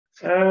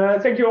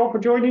Thank you all for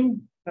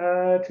joining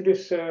to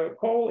this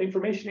call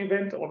information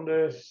event on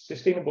the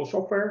sustainable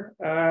software.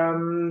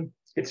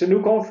 It's a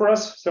new call for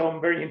us, so I'm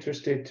very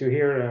interested to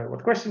hear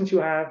what questions you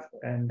have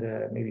and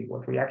maybe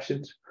what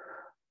reactions.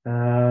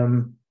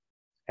 And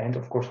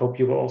of course, hope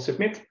you will all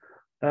submit.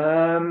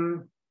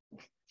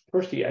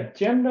 First, the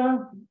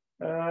agenda.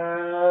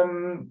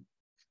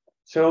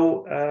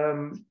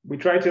 We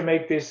try to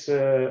make this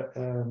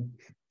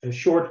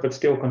short but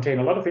still contain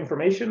a lot of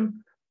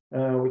information.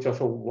 Which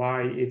also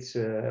why it's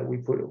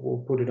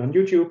we'll put it on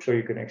YouTube, so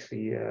you can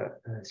actually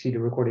see the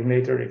recording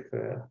later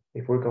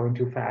if we're going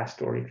too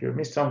fast or if you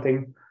missed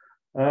something.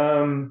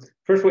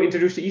 First, we'll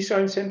introduce the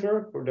eScience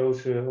Center for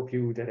those of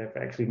you that have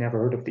actually never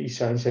heard of the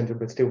eScience Center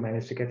but still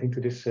managed to get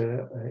into this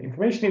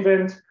information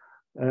event.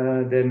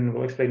 Then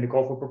we'll explain the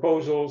call for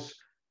proposals,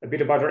 a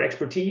bit about our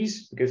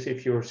expertise, because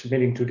if you're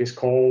submitting to this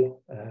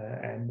call,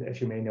 and as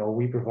you may know,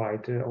 we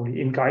provide only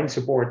in-kind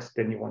support,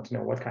 then you want to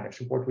know what kind of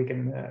support we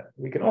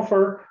can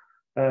offer.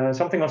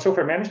 Something on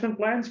software management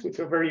plans, which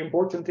are very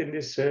important in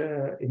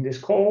this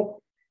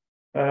call.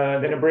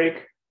 Then a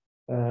break.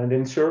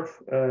 Then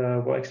SURF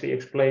will actually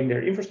explain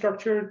their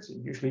infrastructure. It's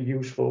usually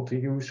useful to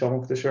use some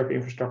of the SURF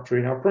infrastructure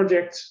in our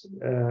projects.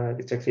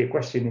 It's actually a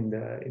question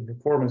in the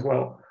forum as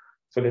well.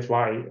 So that's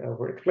why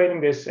we're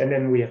explaining this. And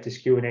then we have this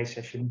Q&A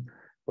session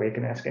where you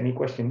can ask any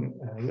question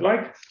you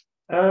like.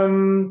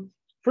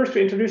 First,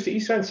 to introduce the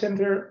eScience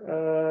Center,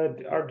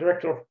 our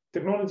Director of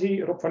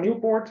Technology, Rob van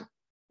Nieuwpoort,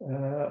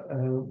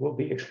 will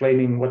be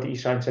explaining what the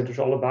eScience Center is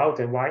all about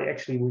and why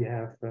actually we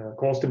have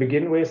calls to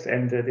begin with,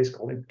 and this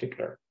call in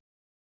particular.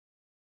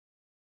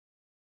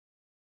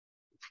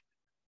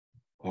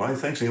 All right,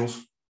 thanks,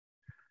 Niels.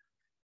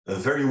 A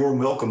very warm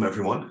welcome,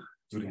 everyone,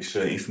 to this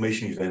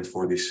information event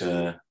for this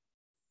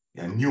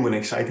new and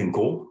exciting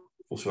call.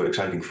 Also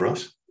exciting for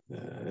us.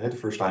 The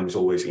first time is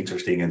always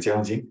interesting and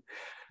challenging.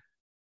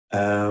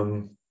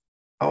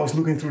 I was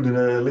looking through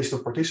the list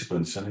of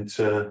participants, and it's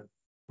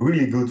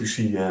really good to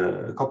see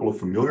a couple of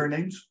familiar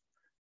names,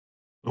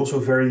 but also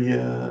a very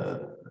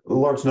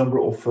large number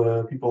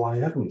of people I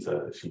haven't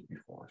seen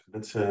before.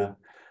 So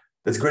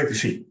that's great to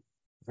see.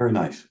 Very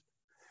nice.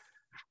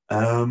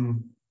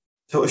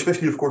 So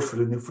especially, of course, for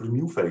the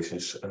new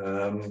faces,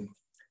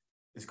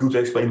 it's good to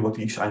explain what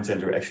the eScience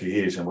Center actually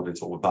is and what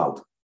it's all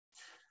about.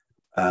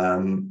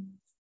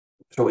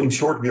 So in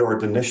short, we are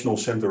the National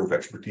Center of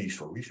Expertise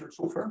for Research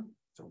Software.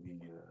 So we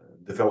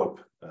develop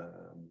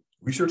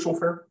research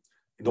software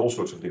in all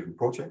sorts of different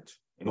projects,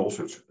 in all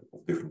sorts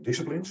of different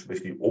disciplines,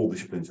 basically all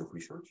disciplines of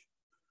research.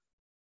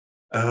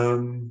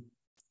 And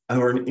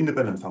we're an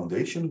independent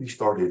foundation. We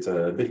started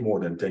a bit more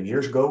than 10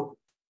 years ago.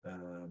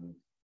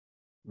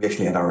 We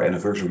actually had our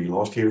anniversary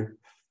last year.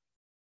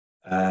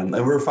 And we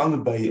were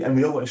founded by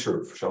NWO and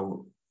SURF.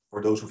 So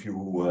for those of you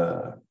who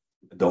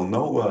don't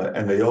know,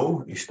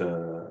 NWO is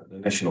the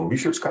National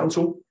Research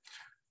Council.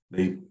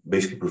 They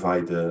basically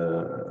provide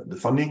the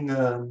funding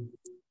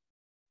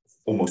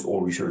almost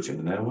all research in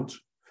the Netherlands.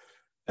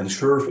 And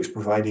SURF is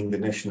providing the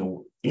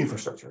national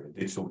infrastructure, the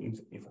digital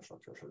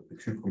infrastructure, so the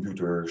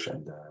supercomputers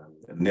and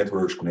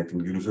networks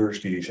connecting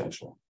universities and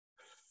so on.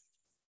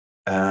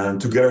 And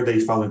together they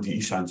founded the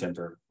eScience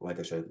Center, like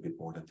I said, a bit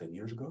more than 10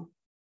 years ago.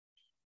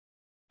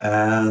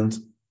 And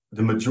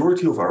the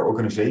majority of our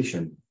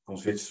organization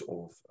consists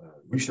of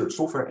research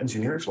software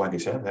engineers. Like I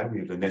said, we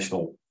have the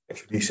National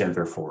Expertise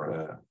Center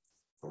for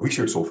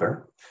research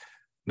software.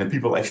 And then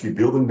people actually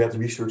building that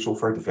research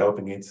software,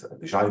 developing it,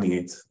 designing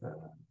it,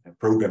 and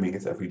programming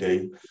it every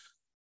day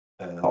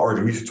are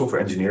the research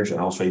software engineers. And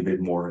I'll say a bit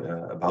more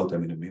about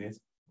them in a minute,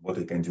 what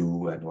they can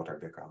do and what their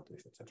background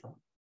is, etc.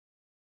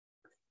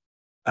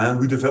 And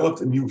we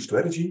developed a new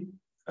strategy.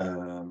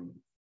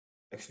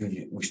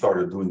 Actually, we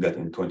started doing that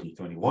in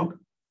 2021.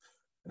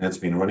 And that's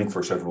been running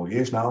for several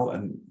years now.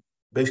 And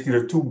basically,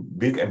 there are two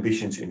big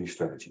ambitions in this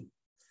strategy.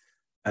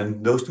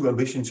 And those two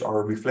ambitions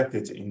are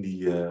reflected in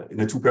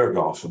the two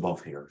paragraphs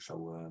above here.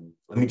 So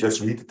let me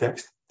just read the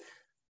text,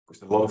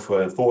 because a lot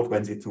of thought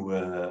went into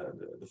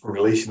the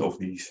formulation of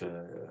these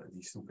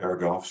two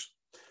paragraphs.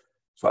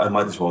 So I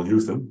might as well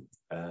use them.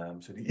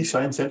 So the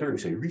eScience Center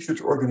is a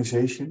research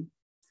organization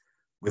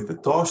with the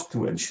task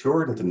to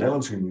ensure that the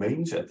Netherlands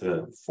remains at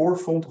the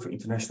forefront of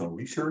international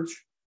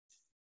research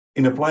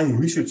in applying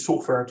research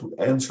software to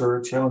answer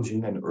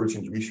challenging and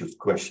urgent research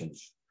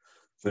questions.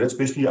 So that's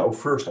basically our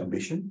first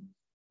ambition.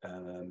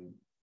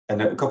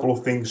 And a couple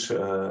of things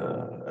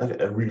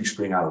really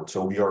spring out.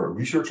 So we are a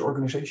research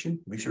organization,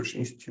 research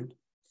institute.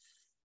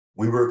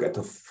 We work at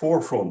the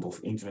forefront of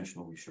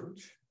international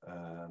research.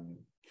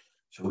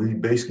 So we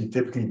basically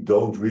typically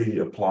don't really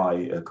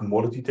apply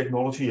commodity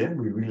technology.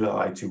 We really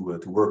like to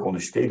work on the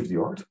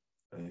state-of-the-art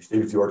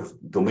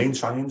of domain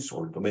science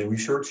or domain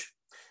research.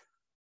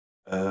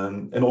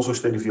 And also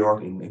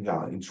state-of-the-art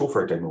in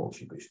software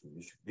technology,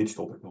 basically,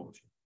 digital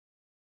technology.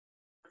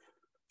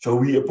 So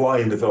we apply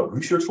and develop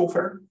research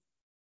software,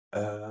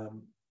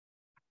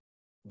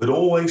 but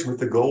always with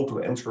the goal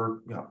to answer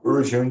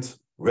urgent,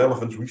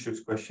 relevant research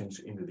questions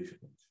in the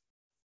disciplines.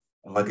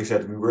 And like I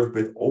said, we work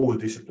with all the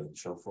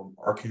disciplines. So from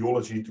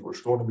archaeology to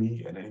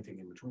astronomy and anything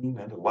in between,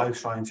 and the life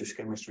sciences,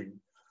 chemistry,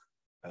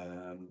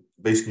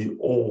 basically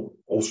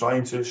all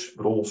sciences,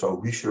 but also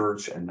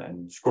research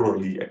and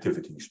scholarly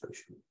activities,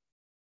 basically.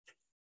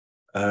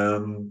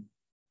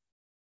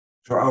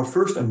 So our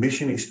first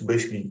ambition is to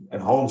basically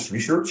enhance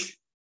research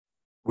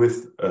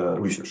with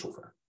research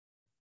software.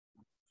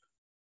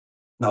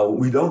 Now,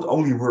 we don't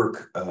only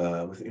work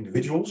with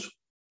individuals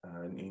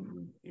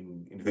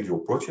in individual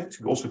projects,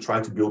 we also try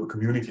to build a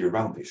community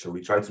around this. So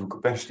we try to do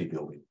capacity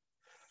building.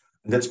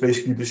 And that's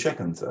basically the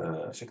second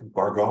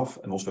paragraph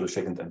and also the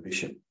second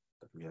ambition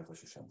that we have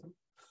as a center.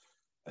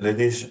 And it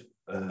is,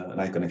 and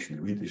I can actually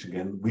read this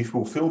again, we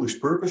fulfill this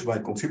purpose by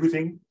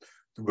contributing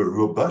to a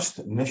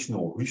robust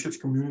national research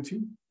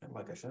community. And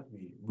like I said,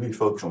 we really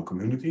focus on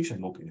communities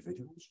and not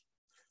individuals,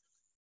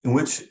 in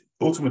which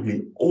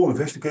ultimately all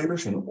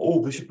investigators in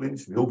all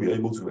disciplines will be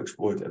able to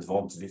exploit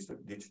advanced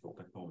digital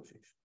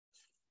technologies.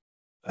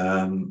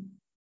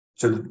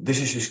 So this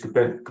is this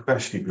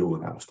capacity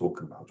building I was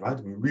talking about, right?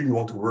 We really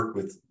want to work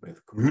with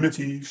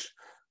communities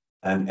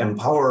and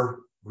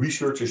empower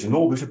researchers in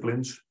all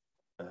disciplines,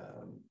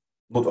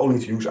 not only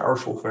to use our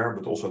software,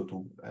 but also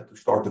to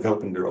start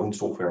developing their own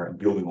software and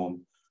building on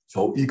this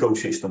whole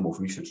ecosystem of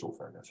research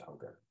software that's out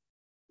there.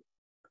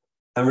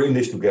 And we're in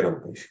this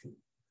together, basically.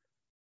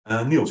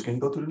 Niels, can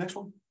you go to the next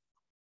one?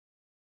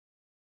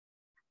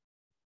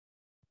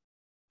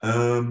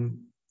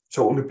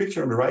 So on the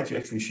picture on the right, you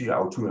actually see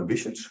our two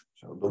ambitions.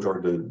 So those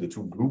are the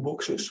two blue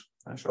boxes.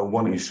 So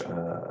one is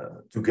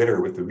together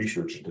with the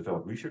research,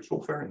 develop research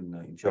software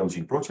in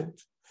challenging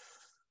projects.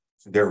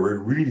 So there we're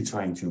really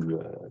trying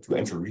to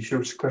answer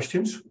research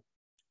questions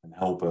and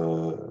help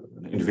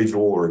an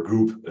individual or a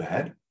group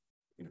ahead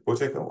in the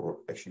project, or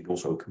actually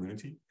also a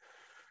community.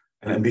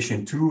 And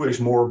ambition two is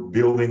more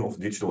building of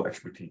digital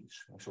expertise.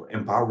 So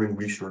empowering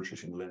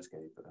researchers in the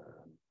landscape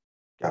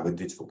with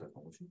digital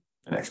technology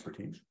and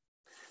expertise.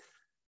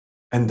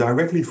 And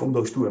directly from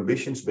those two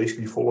ambitions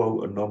basically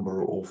follow a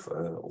number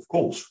of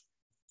calls.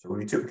 So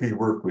we typically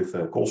work with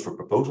calls for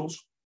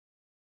proposals.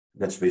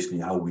 That's basically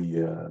how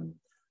we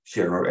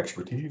share our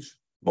expertise,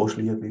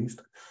 mostly at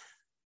least.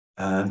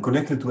 And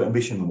connected to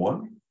ambition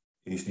one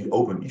is the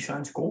open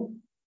eScience call.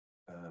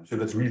 So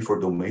that's really for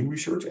domain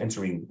research,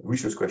 answering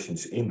research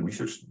questions in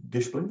research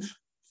disciplines.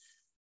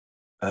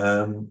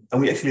 And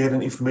we actually had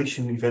an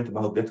information event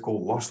about that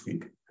call last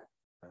week.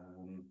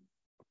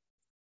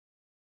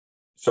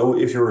 So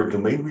if you're a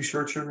domain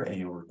researcher and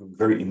you're doing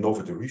very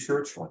innovative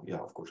research, like, yeah,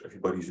 of course,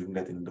 everybody's doing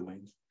that in the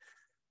domains.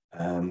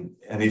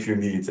 And if you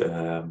need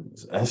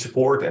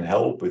support and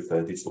help with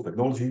digital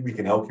technology, we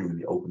can help you in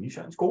the open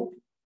eScience call.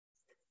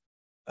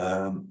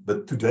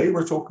 But today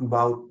we're talking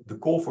about the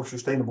call for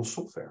sustainable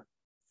software.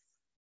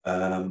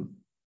 And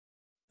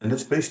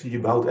that's basically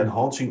about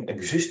enhancing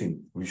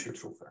existing research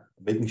software,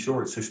 making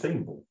sure it's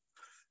sustainable.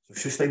 So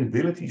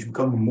sustainability is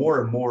becoming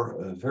more and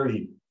more a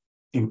very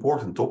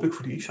important topic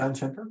for the eScience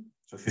Center.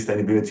 So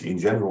sustainability in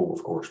general,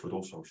 of course, but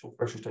also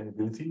software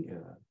sustainability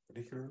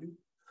particularly.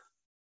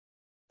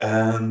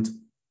 And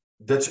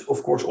that's,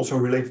 of course, also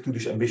related to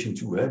this ambition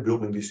too,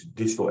 building this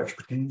digital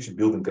expertise,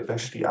 building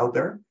capacity out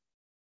there.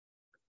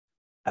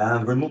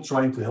 And we're not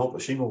trying to help a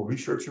single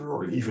researcher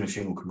or even a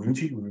single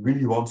community. We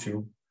really want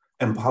to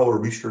empower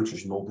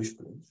researchers in all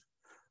disciplines.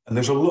 And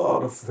there's a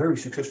lot of very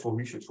successful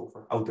research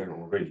software out there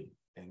already.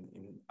 And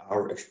in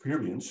our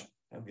experience,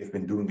 and we have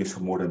been doing this for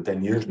more than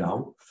 10 years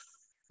now,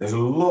 there's a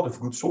lot of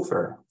good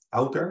software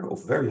out there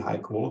of very high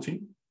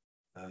quality.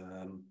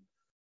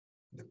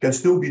 It can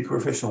still be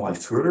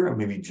professionalized further and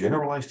maybe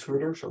generalized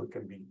further, so it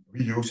can be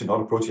reused in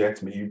other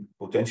projects, maybe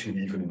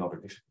potentially even in other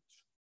disciplines.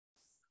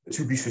 It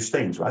should be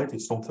sustained, right?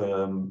 It's not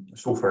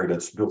software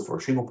that's built for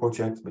a single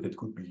project, but it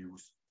could be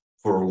used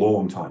for a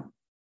long time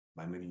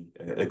by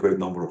a great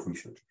number of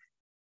researchers.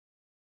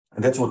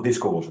 And that's what this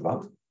call is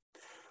about.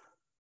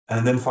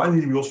 And then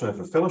finally, we also have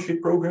a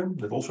fellowship program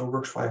that also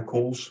works via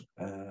calls.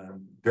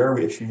 There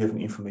we actually have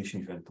an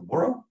information event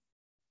tomorrow.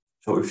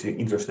 So if you're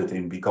interested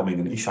in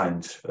becoming an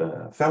eScience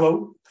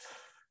fellow,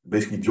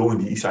 basically join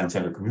the eScience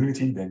Center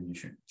community, then you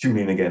should tune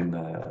in again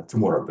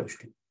tomorrow,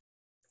 basically.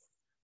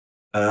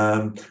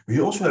 We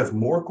also have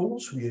more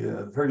calls. We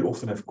very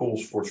often have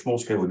calls for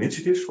small-scale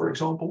initiatives, for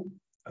example.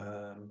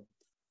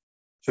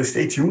 So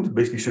stay tuned,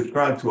 basically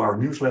subscribe to our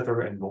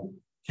newsletter and we'll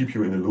keep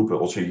you in the loop.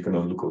 Also, you can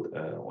look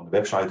on the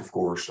website, of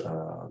course.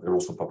 They're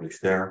also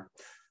published there.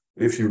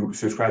 If you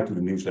subscribe to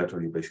the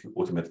newsletter, you basically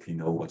automatically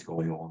know what's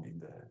going on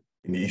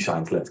in the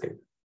eScience landscape.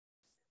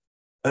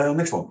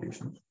 Next one,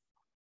 please.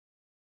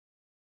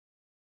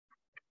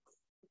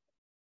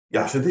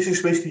 Yeah, so this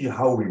is basically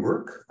how we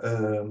work,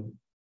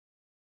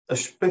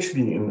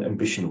 especially in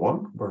Ambition 1,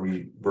 where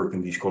we work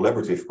in these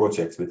collaborative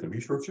projects with the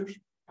researchers.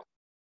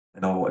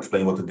 And I'll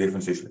explain what the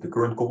difference is with the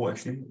current call,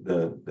 actually,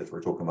 that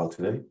we're talking about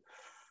today.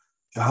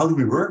 So how do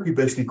we work? We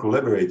basically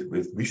collaborate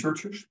with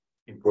researchers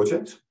in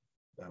projects.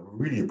 We're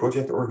really a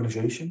project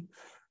organization.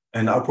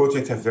 And our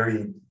projects have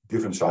very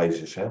different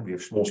sizes. We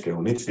have small-scale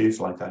initiatives,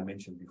 like I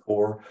mentioned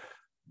before,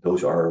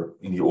 Those are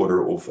in the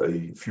order of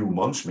a few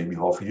months, maybe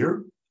half a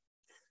year.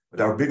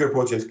 But our bigger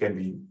projects can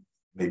be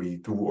maybe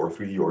 2 or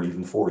 3 or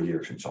even 4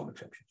 years in some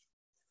exceptions.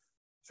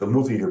 So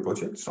multi-year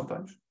projects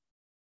sometimes.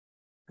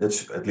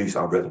 That's at least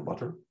our bread and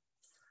butter.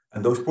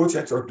 And those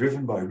projects are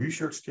driven by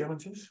research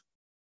challenges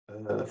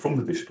from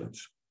the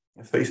disciplines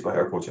and faced by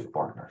our project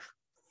partners.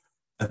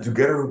 And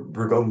together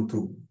we're going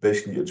to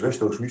basically address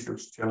those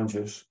research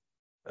challenges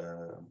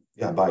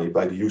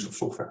by the use of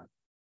software.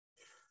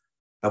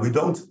 Now we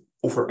don't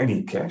offer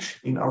any cash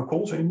in our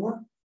calls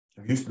anymore.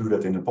 We used to do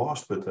that in the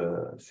past, but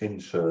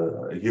since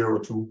a year or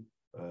two,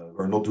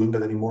 we're not doing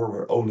that anymore.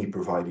 We're only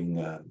providing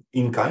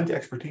in-kind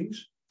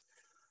expertise.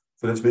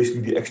 So that's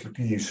basically the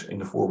expertise in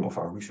the form of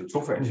our research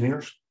software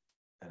engineers.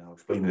 And I'll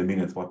explain in a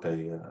minute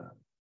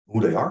who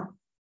they are.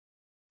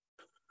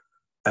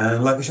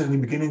 And like I said in the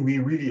beginning, we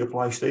really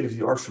apply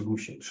state-of-the-art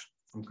solutions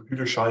from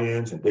computer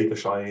science and data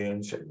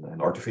science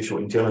and artificial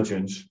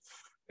intelligence,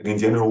 and in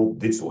general,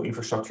 digital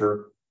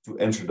infrastructure to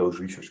answer those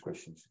research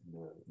questions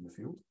in the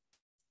field.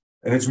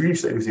 And it's really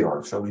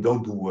state-of-the-art. So we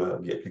don't do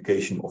the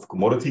application of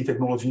commodity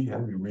technology.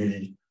 And we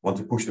really want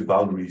to push the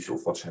boundaries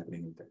of what's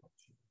happening in technology.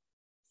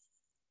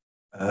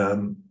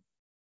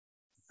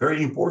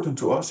 Very important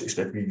to us is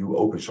that we do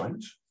open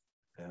science.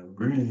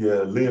 Really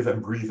live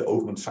and breathe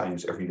open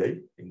science every day.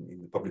 In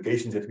the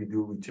publications that we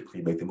do, we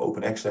typically make them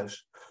open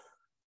access.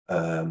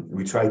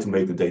 We try to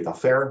make the data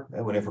fair,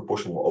 and whenever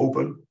possible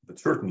open, but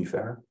certainly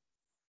fair.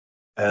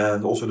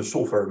 And also the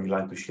software we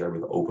like to share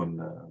with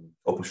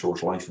open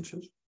source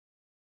licenses.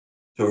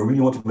 So we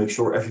really want to make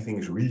sure everything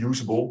is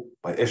reusable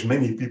by as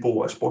many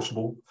people as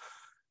possible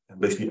and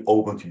basically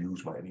open to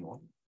use by anyone.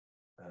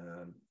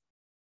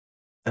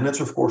 And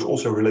that's of course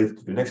also related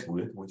to the next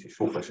bullet, which is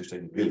software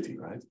sustainability,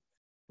 right?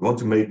 We want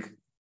to make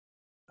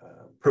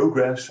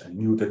progress and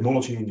new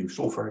technology and new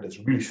software that's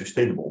really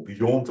sustainable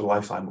beyond the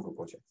lifetime of a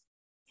project.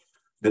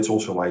 That's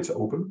also why it's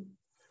open.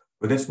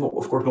 But that's not,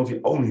 of course, not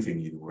the only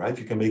thing you do, right?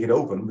 You can make it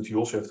open, but you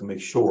also have to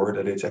make sure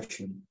that it's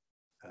actually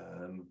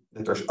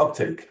that there's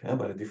uptake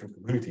by the different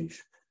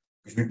communities.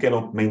 Because we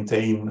cannot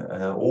maintain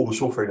all the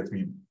software that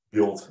we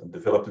build and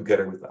develop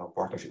together with our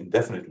partners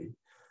indefinitely.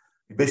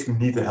 We basically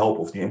need the help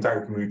of the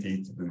entire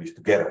community to do this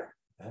together.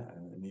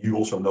 And you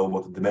also know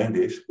what the demand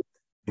is.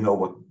 You know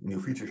what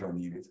new features are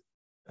needed.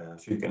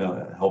 So you can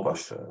help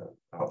us.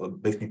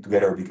 Basically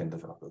together we can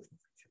develop those new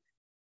features.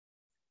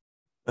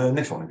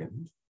 Next one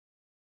again.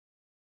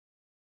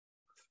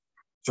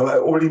 So I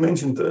already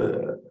mentioned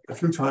a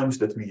few times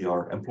that we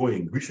are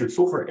employing research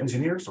software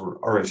engineers, or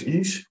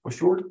RSEs for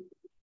short.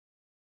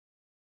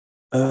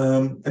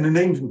 And the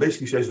name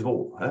basically says it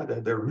all.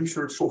 They're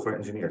research software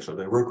engineers, so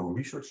they work on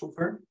research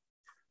software.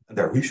 And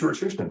they're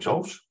researchers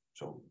themselves.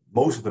 So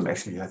most of them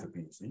actually have a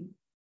PhD.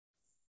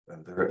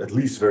 And they're at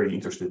least very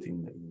interested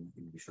in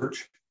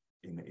research,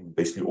 in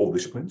basically all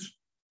disciplines.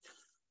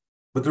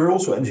 But they're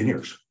also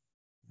engineers.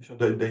 So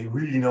they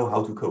really know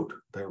how to code.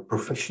 They're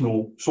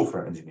professional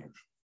software engineers.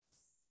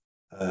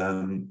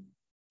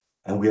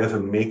 And we have a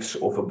mix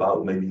of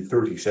about maybe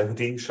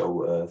 30-70.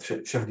 So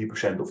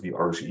 70% of the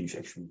RSEs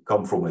actually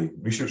come from a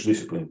research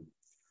discipline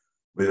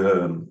with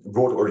a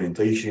broad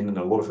orientation and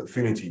a lot of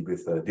affinity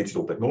with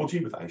digital technology,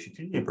 with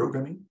ICT and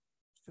programming.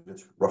 So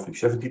that's roughly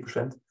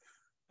 70%.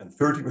 And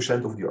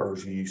 30% of the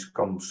RSEs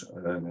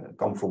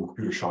come from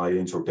computer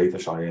science or data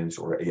science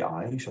or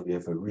AI. So they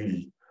have a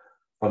really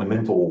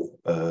fundamental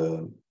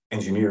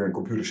engineering and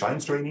computer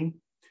science training.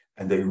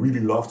 And they really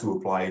love to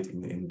apply it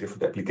in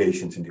different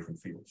applications in different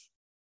fields.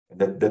 And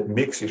that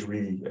mix is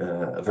really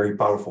a very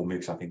powerful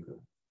mix, I think.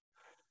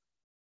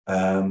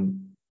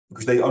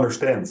 Because they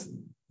understand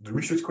the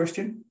research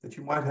question that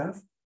you might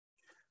have.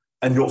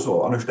 And you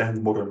also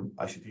understand modern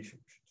ICT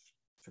solutions.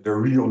 So they're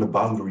really on the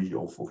boundary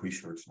of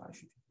research and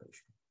ICT,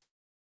 basically.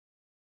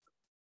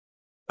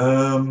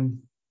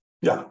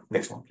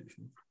 Next one, please.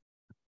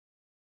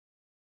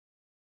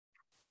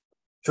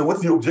 So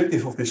what's the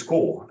objective of this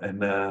call?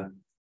 And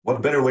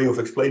what better way of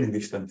explaining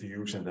this than to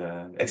use an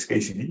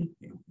XKCD?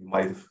 You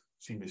might have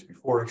seen this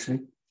before, actually.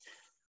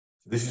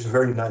 So this is a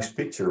very nice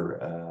picture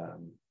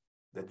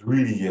that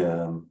really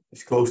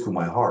is close to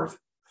my heart.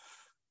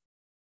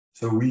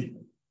 So we,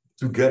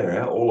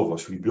 together, all of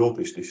us, we built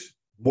this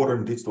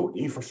modern digital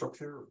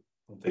infrastructure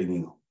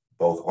containing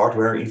both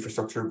hardware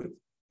infrastructure, but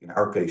in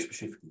our case,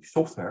 specifically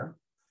software.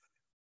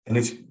 And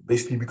it's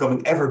basically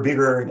becoming ever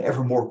bigger and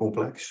ever more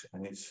complex.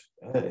 And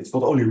it's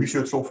not only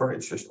research software,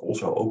 it's just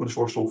also open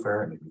source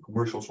software and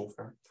commercial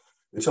software.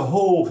 It's a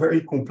whole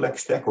very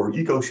complex stack or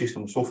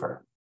ecosystem of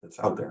software that's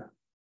out there.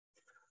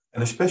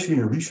 And especially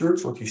in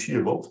research, what you see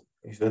a lot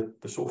is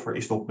that the software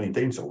is not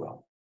maintained so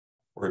well.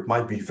 Or it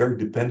might be very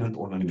dependent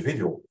on an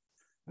individual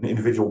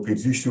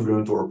PhD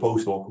student or a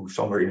postdoc who's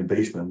somewhere in a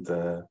basement,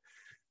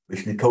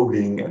 basically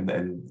coding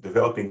and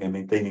developing and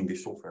maintaining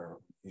this software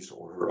his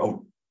or her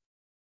own.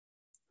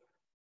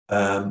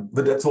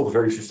 But that's not a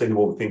very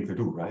sustainable thing to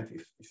do, right?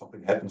 If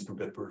something happens to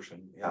that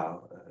person,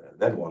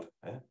 then what?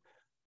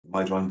 You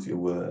might run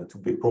into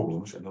big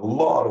problems. And a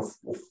lot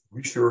of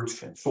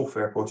research and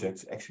software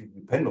projects actually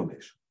depend on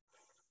this.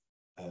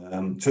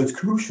 So it's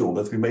crucial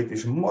that we make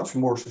this much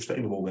more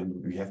sustainable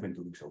than we have been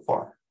doing so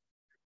far.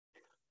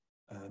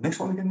 Next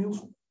one again,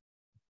 Niels.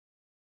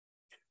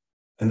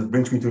 And that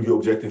brings me to the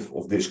objective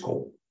of this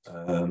call.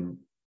 So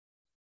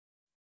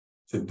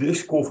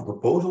this call for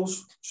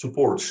proposals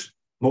supports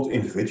not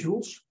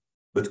individuals,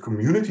 but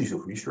communities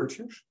of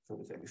researchers. So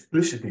it's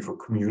explicitly for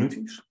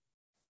communities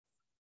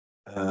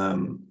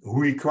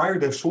who require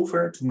their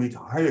software to meet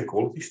higher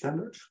quality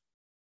standards.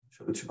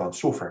 So it's about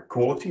software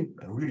quality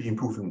and really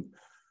improving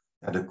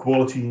the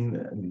quality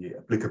and the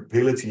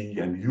applicability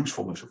and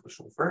usefulness of the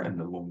software and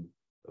the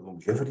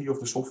longevity of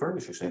the software,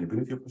 the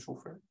sustainability of the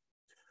software,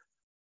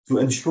 to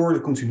ensure the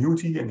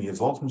continuity and the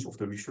advancements of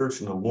the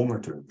research in the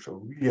longer term.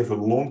 So we really have a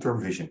long-term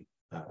vision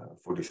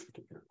for this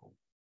particular goal.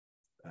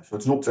 So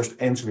it's not just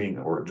answering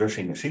or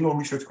addressing a single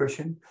research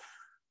question.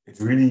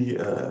 It's really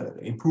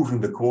improving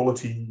the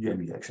quality and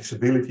the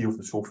accessibility of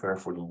the software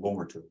for the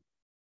longer term.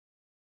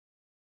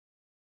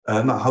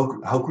 Now,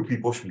 how could we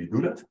possibly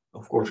do that?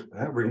 Of course,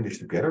 we're in this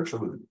together, so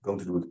we're going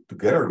to do it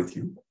together with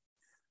you.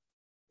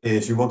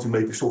 Is you want to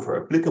make the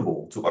software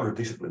applicable to other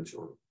disciplines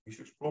or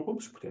research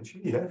problems,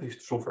 potentially, if the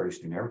software is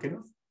generic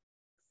enough.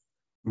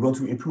 We want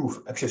to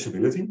improve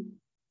accessibility,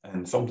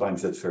 and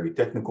sometimes that's very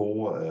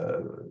technical.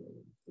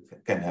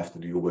 It can have to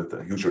deal with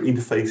user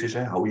interfaces,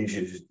 how easy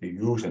it is to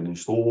use and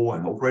install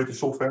and operate the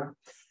software.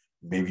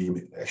 Maybe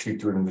actually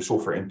turning the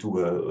software into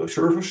a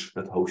service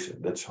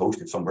that's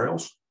hosted somewhere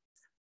else,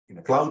 in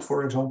a cloud,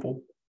 for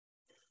example.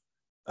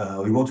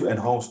 We want to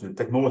enhance the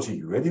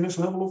technology readiness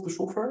level of the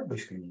software,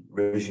 basically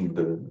raising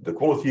the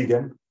quality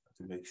again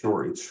to make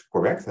sure it's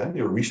correct.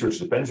 Your research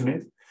depends on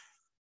it.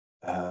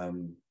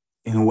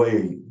 In a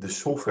way, the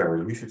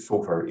research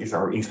software is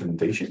our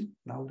instrumentation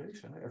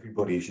nowadays.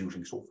 Everybody is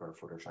using software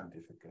for their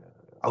scientific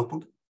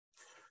output.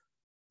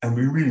 And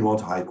we really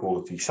want high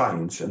quality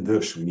science, and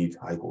thus we need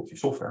high quality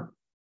software.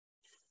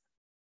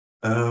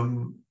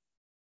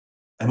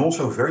 And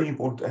also a very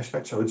important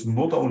aspect, so it's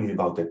not only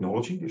about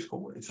technology,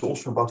 it's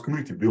also about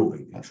community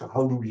building. So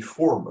how do we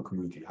form a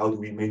community? How do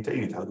we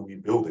maintain it? How do we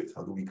build it?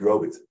 How do we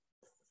grow it?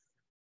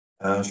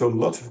 So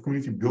lots of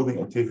community building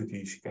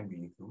activities can be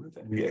included,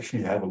 and we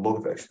actually have a lot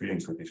of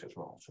experience with this as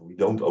well. So we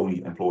don't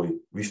only employ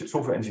research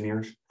software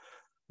engineers,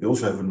 we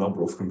also have a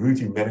number of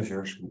community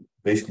managers who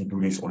basically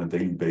do this on a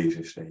daily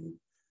basis.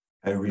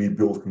 They really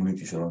build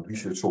communities around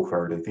research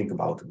software. They think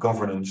about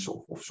governance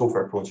of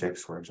software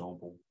projects, for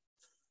example.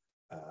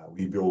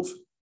 We build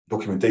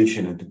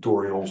documentation and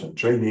tutorials and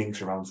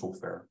trainings around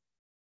software.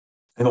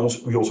 And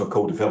we also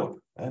co-develop,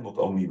 not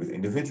only with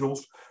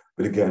individuals,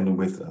 but again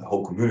with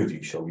whole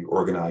communities. So we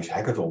organize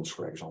hackathons,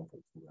 for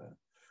example,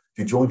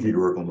 to jointly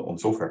work on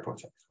software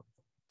projects.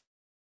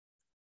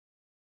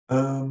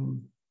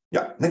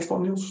 Next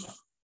one, Niels.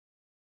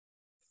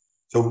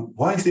 So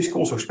why is this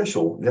call so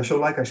special? Yeah, so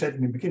like I said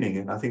in the beginning,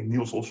 and I think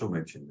Niels also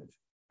mentioned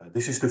it,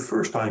 this is the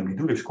first time we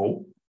do this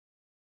call.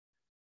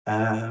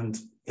 And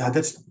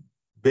that's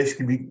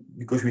basically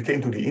because we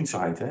came to the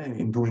insight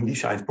in doing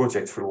eScience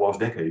projects for the last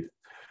decade,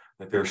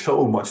 that there's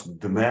so much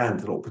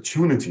demand and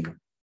opportunity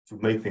to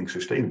make things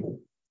sustainable,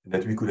 and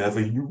that we could have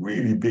a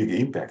really big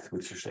impact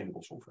with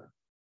sustainable software.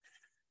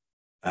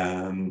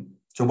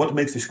 So what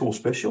makes this call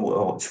special?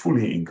 Well, it's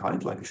fully in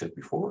kind, like I said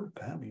before.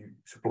 We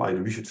supply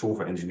the research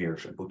software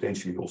engineers and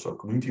potentially also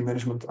community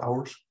management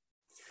hours.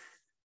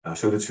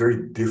 So that's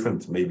very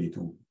different maybe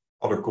to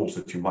other calls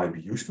that you might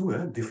be used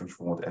to, different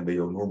from what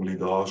MBO normally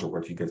does or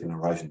what you get in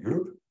Horizon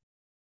Europe.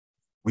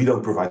 We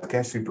don't provide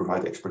cash, we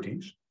provide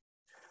expertise.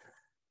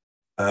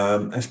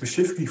 And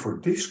specifically for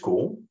this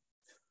call,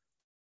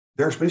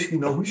 there's basically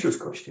no research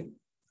question.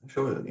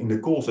 So in the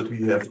calls that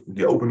we have,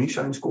 the Open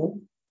eScience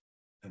call,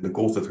 and the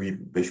calls that we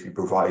basically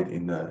provide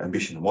in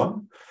Ambition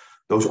 1,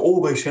 those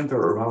always center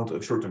around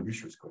a certain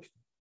research question.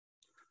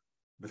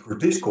 But for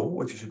this call,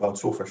 which is about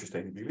software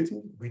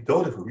sustainability, we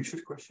don't have a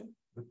research question,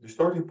 but the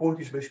starting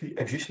point is basically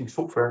existing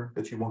software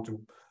that you want to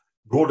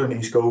broaden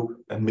in scope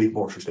and make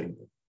more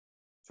sustainable.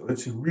 So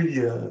it's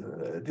really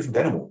a different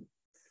animal.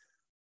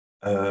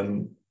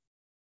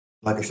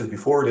 Like I said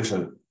before, there's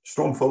a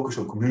strong focus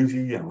on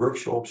community and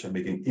workshops and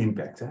making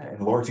impact,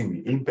 enlarging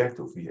the impact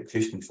of the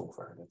existing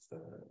software.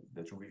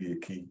 That's really a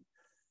key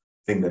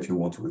thing that you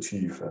want to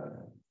achieve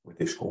with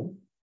this call.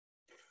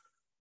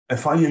 And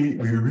finally,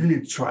 we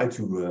really try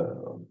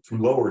to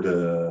lower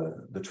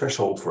the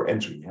threshold for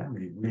entry.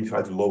 We really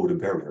try to lower the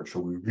barrier. So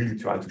we really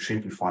try to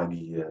simplify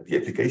the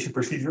application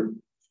procedure.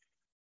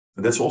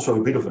 And that's also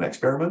a bit of an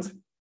experiment.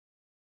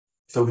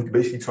 So we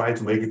basically try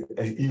to make it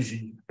as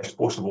easy as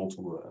possible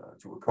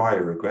to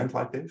acquire a grant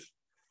like this.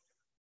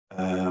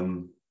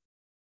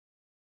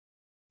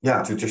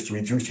 To just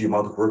reduce the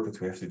amount of work that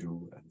we have to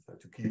do and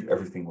to keep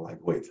everything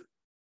lightweight.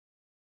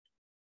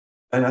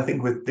 And I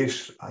think with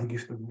this, I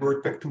give the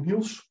word back to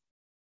Niels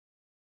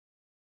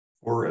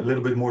for a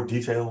little bit more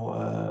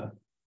detail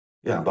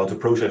about the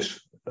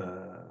process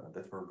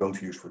that we're going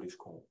to use for this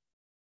call.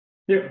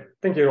 Yeah,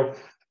 thank you, Rob.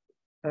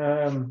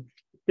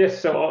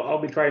 Yes, so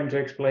I'll be trying to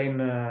explain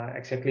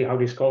exactly how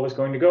this call is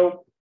going to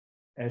go.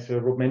 As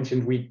Rob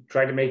mentioned, we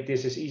try to make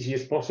this as easy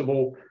as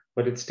possible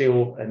but it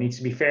still needs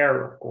to be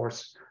fair, of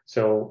course.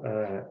 So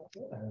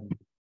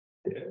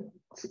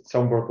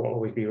some work will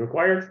always be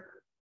required.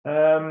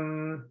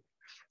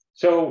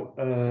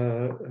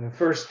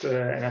 First,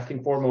 and I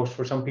think foremost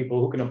for some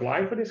people who can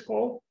apply for this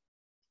call,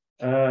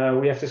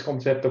 we have this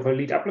concept of a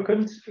lead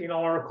applicant in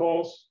all our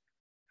calls.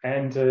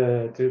 And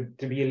to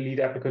be a lead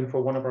applicant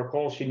for one of our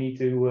calls, you need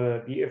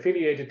to be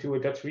affiliated to a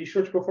Dutch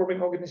research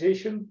performing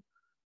organization.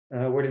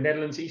 We're the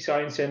Netherlands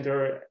eScience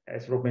Center.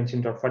 As Rob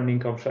mentioned, our funding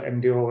comes from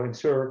MDO and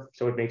SURF,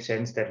 so it makes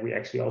sense that we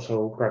actually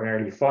also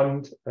primarily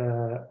fund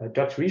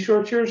Dutch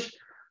researchers.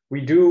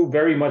 We do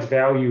very much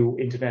value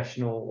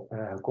international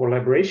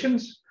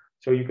collaborations,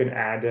 so you can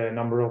add a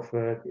number of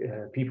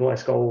people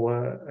as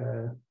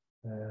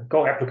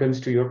co-applicants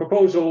to your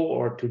proposal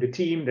or to the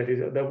team that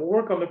will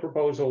work on the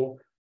proposal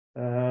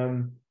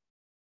or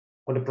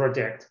the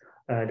project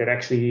that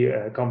actually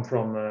come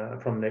from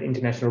the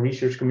international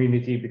research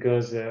community,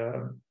 because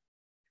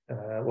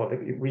well, the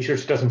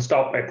research doesn't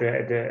stop at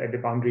the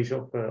boundaries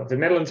of the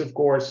Netherlands, of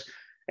course,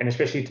 and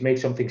especially to make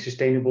something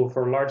sustainable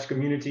for a large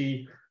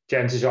community,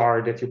 chances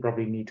are that you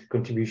probably need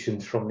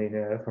contributions from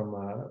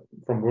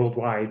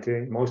worldwide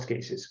in most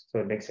cases. So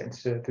it makes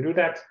sense to do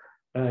that.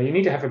 You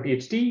need to have a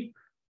PhD.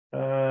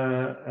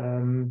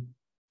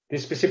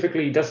 This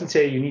specifically doesn't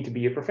say you need to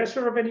be a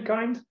professor of any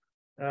kind.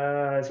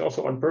 It's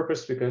also on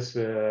purpose because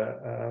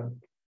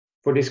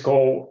for this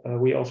call,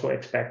 we also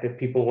expect that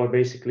people are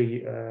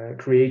basically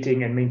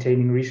creating and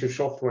maintaining research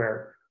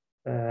software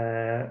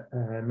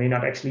may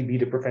not actually be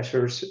the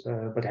professors,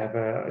 but have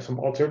some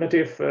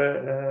alternative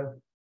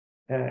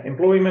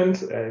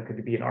employment.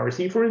 Could be an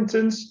RSE, for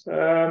instance.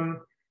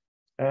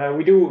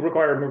 We do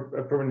require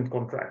a permanent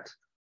contract,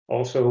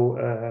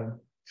 also,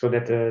 so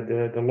that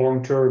the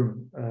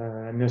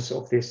long-termness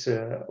of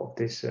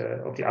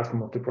the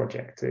outcome of the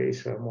project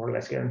is more or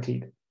less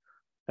guaranteed.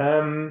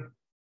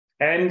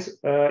 And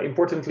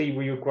importantly,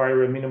 we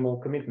require a minimal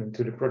commitment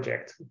to the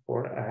project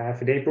for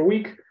half a day per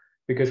week,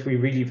 because we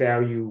really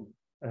value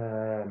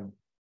the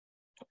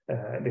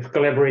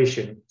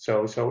collaboration.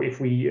 So if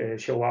we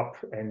show up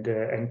and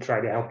try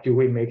to help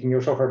you in making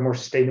your software more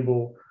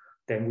sustainable,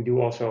 then we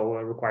do also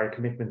require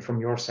commitment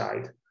from your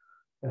side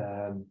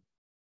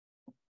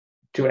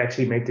to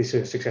actually make this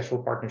a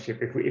successful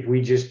partnership. If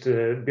we just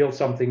build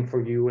something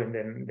for you and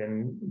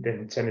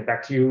then send it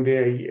back to you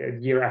the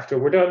year after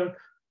we're done,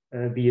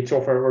 be it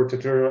software or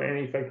tutorial,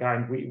 any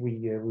kind, we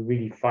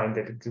really find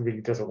that it really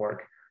doesn't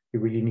work.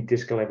 You really need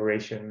this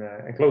collaboration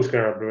and close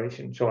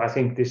collaboration. So I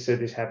think this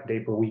half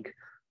day per week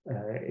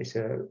is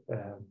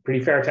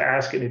pretty fair to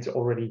ask, and it's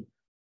already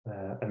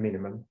a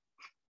minimum.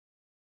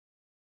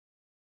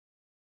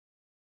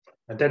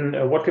 And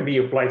then what can be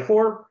applied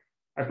for?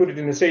 I put it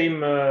in the same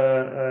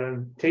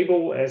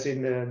table as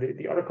in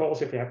the other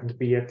calls. If you happen to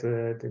be at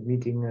the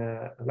meeting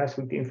last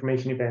week, the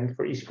information event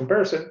for easy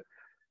comparison.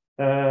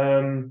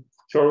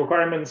 So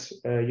requirements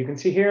you can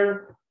see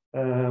here.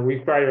 We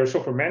require a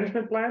software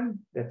management plan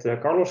that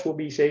Carlos will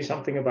say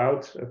something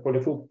about for the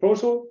full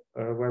proposal,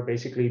 where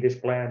basically this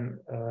plan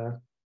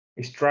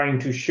is trying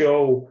to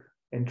show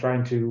and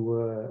trying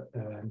to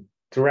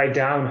write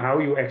down how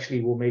you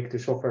actually will make the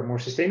software more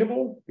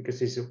sustainable, because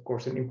this is, of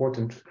course, an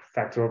important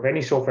factor of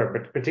any software,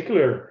 but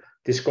particularly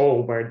this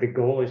goal, where the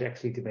goal is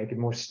actually to make it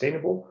more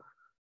sustainable.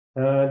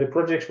 The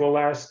projects will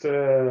last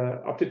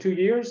up to 2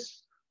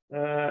 years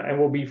and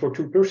will be for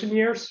 2-person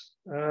years.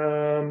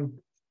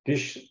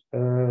 This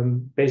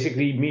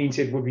basically means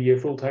it would be a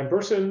full-time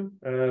person.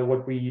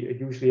 What we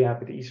usually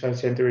have at the eScience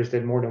Center is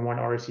that more than one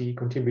RSE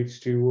contributes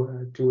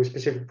to a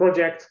specific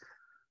project.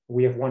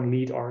 We have one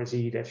lead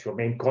RSE, that's your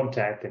main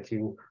contact that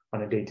you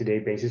on a day-to-day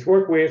basis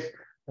work with.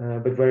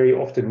 But very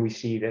often we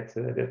see that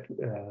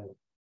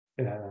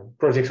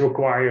projects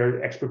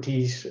require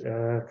expertise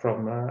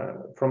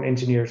from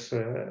engineers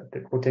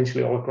that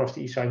potentially all across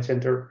the eScience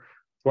Center.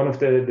 One of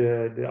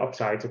the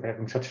upsides of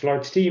having such a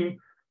large team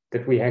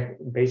that we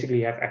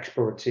basically have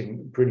experts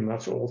in pretty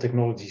much all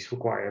technologies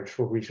required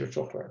for research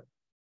software.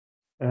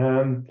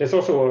 There's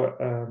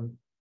also,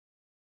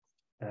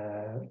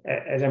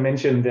 as I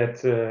mentioned,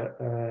 that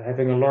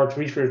having a large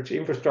research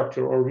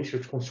infrastructure or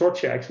research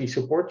consortia actually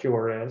support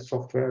your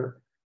software,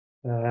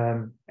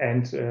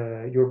 and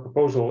your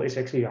proposal is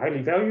actually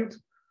highly valued,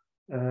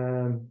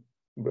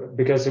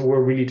 because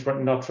we're really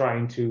not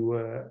trying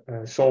to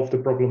solve the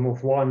problem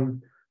of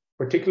one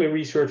particular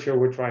researcher.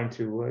 We're trying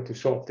to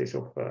solve this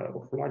of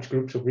large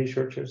groups of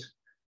researchers.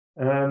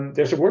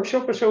 There's a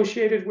workshop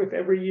associated with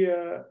every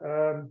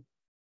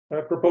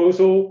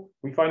proposal.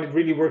 We find it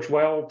really works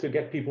well to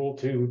get people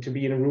to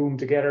be in a room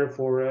together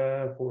for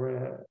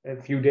a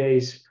few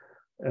days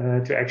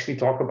to actually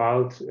talk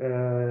about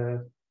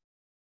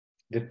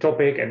the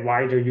topic and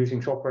why they're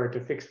using software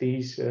to fix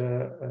these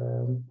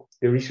the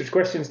research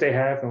questions they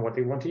have and what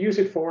they want to use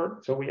it for.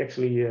 So we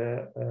actually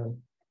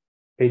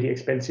pay the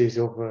expenses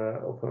of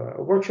a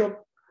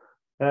workshop.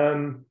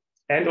 And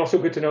also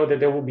good to know that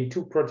there will be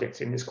 2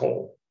 projects in this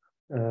call.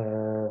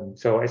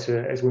 So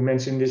as we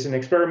mentioned, this is an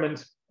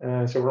experiment.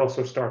 So we're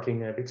also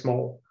starting a bit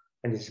small,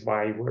 and this is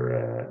why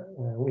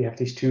we have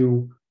these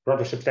 2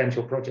 rather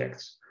substantial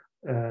projects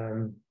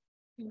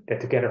that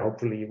together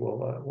hopefully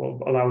will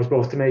allow us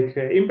both to make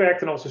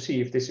impact and also see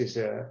if this is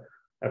a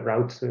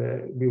route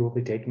we will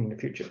be taking in the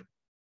future.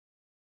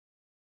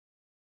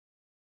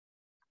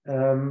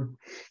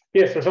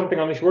 Yes, so something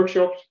on these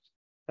workshops.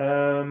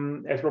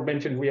 As Rob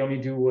mentioned, we only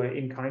do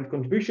in-kind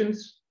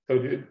contributions, so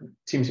it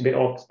seems a bit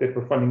odd that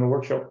we're funding a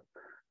workshop.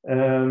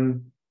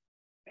 But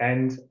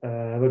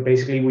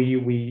basically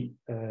we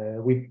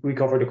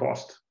cover the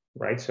cost,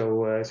 right?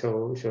 So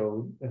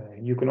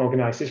you can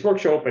organize this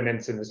workshop and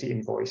then send us the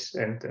invoice,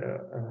 and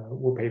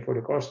we'll pay for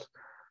the cost.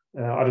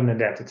 Other than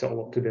that, it's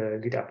all up to the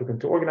lead applicant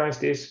to organize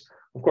this.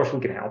 Of course,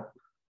 we can help,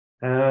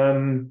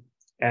 and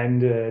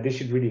this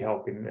should really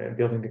help in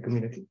building the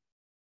community.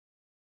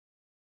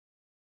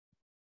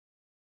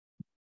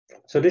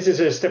 So this is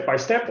a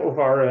step-by-step of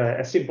our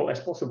as simple as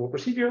possible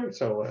procedure.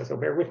 So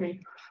bear with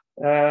me.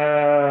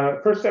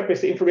 First step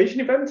is the information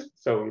event.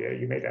 So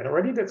you made that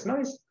already. That's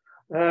nice.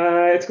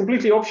 It's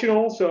completely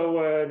optional, so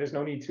there's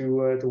no need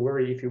to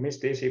worry if you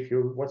missed this. If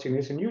you're watching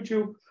this on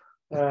YouTube,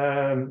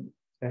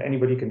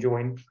 anybody can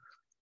join.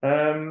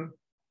 Then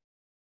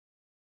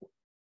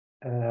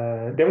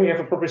we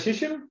have a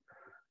proposition.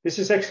 This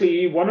is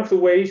actually one of the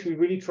ways we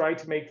really try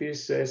to make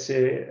this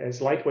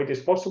as lightweight as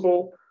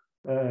possible.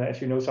 As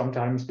you know,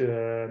 sometimes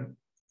the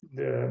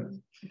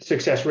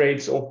success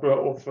rates of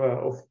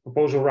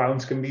proposal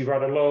rounds can be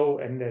rather low,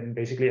 and then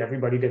basically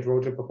everybody that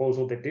wrote a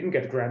proposal that didn't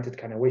get granted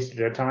kind of wasted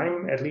their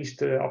time, at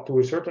least up to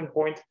a certain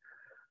point.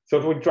 So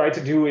what we try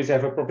to do is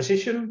have a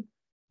proposition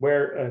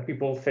where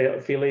people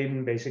fill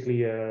in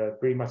basically a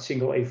pretty much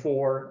single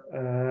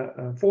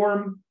A4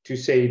 form to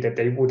say that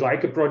they would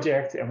like a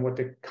project and what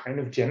the kind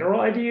of general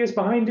idea is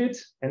behind it.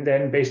 And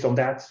then based on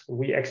that,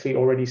 we actually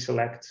already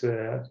select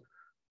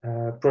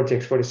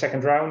projects for the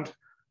second round,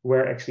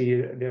 where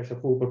actually there's a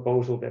full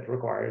proposal that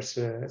requires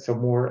some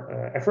more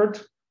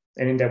effort.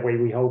 And in that way,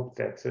 we hope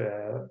that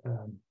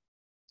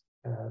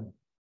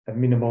a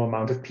minimal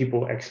amount of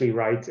people actually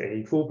write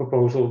a full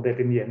proposal that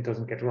in the end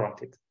doesn't get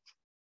granted.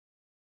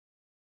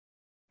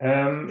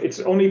 It's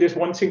only this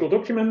one single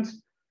document.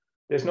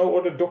 There's no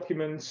other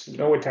documents,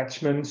 no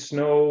attachments,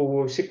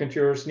 no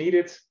signatures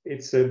needed.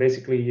 It's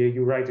basically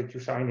you write it, you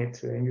sign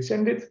it, and you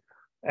send it.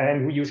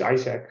 And we use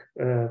ISAC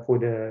for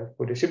the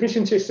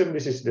submission system.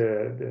 This is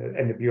the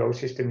NWO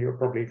system you're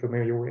probably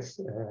familiar with,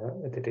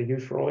 that they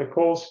use for all their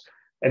calls.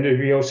 And the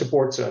NWO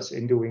supports us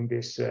in doing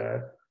this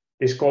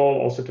this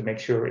call, also to make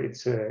sure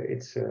it's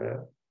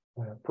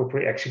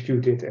properly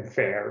executed and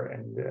fair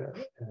and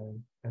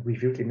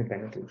reviewed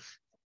independently.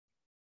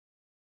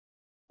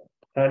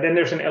 Then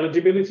there's an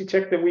eligibility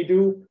check that we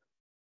do,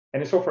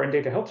 and a software and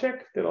data health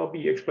check that I'll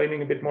be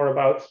explaining a bit more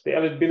about. The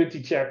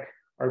eligibility check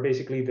are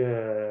basically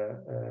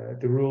the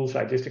rules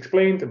I just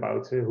explained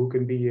about who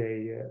can be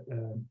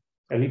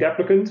a lead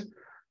applicant,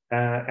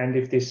 and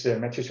if this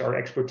matches our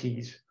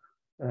expertise.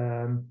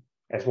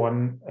 As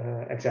one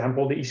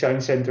example, the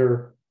eScience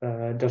Center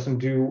doesn't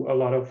do a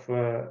lot of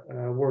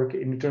work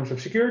in terms of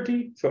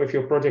security. So if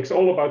your project's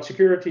all about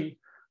security,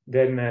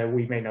 then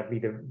we may not be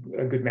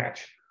a good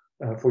match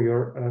for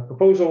your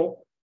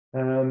proposal.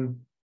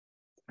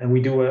 And we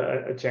do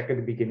a check at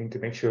the beginning to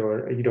make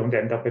sure you don't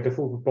end up at the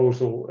full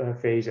proposal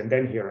phase and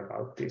then hear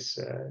about this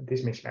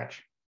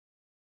mismatch.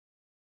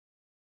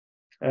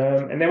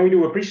 And then we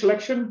do a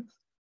pre-selection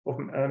of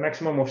a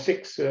maximum of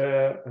 6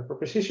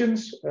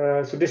 propositions.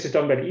 So this is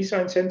done by the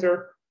eScience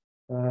Center,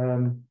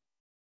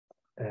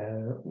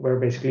 where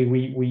basically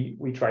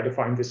we try to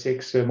find the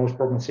 6 most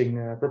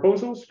promising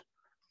proposals.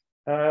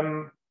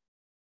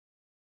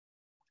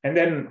 And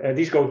then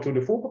these go to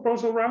the full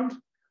proposal round.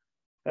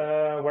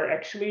 Where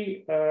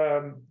actually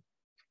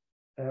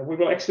we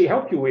will actually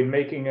help you in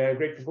making a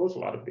great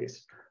proposal out of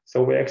this.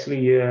 So we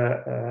actually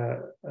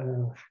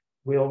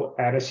will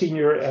add a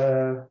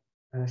senior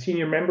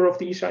member of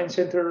the eScience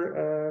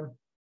Center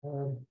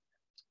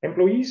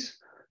employees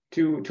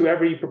to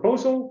every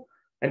proposal,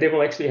 and they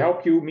will actually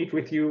help you, meet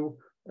with you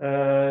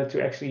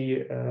to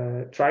actually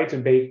try to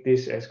make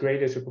this as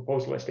great as a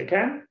proposal as they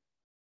can.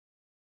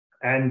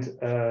 And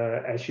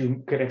as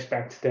you can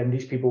expect, then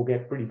these people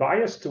get pretty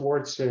biased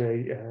towards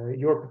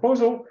your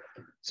proposal.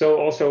 So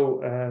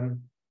also,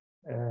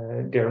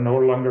 they're no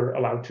longer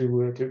allowed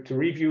to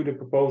review the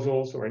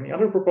proposals or any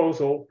other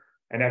proposal.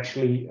 And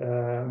actually,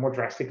 more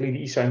drastically,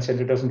 the eScience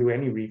Center doesn't do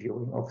any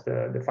reviewing of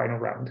the final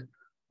round,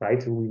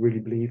 right? We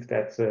really believe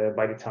that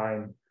by the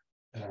time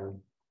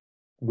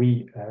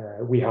we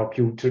help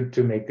you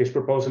to make this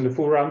proposal in the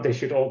full round, they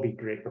should all be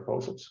great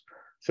proposals.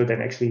 So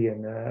then actually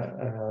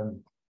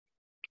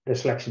the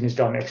selection is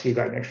done actually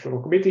by an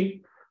external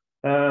committee.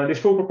 This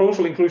full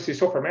proposal includes the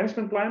software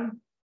management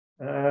plan.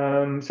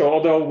 So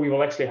although we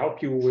will actually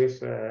help you with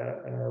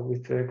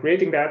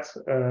creating that,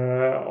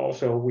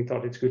 also we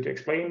thought it's good to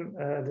explain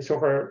the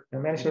software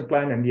management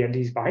plan and the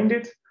ideas behind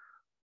it.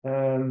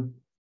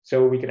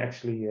 So we can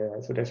actually,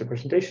 so there's a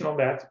presentation on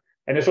that.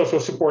 And there's also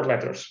support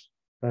letters.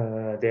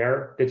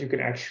 there that you can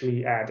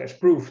actually add as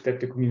proof that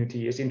the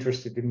community is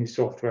interested in this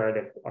software,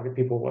 that other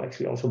people will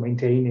actually also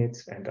maintain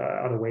it, and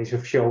other ways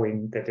of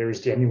showing that there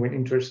is genuine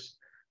interest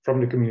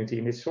from the community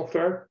in this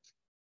software.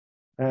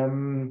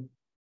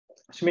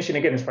 Submission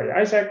again is via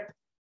ISAC.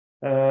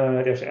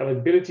 There's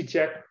eligibility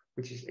check,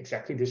 which is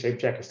exactly the same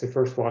check as the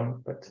first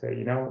one, but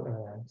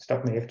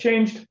stuff may have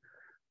changed.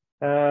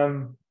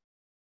 And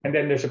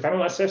then there's a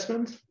panel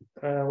assessment,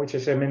 which,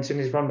 as I mentioned,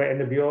 is run by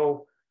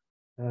NWO.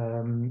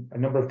 A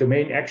number of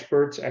domain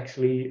experts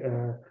actually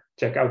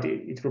check out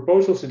each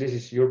proposal. So this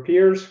is your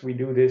peers. We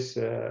do this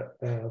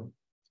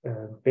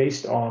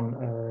based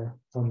on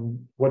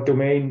what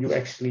domain you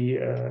actually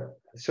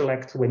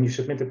select when you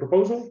submit the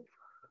proposal.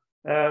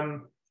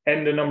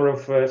 And a number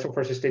of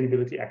software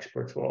sustainability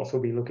experts will also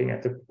be looking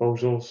at the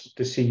proposals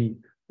to see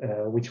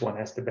which one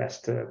has the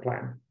best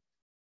plan.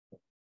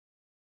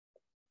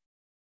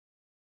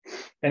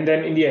 And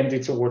then in the end,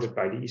 it's awarded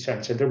by the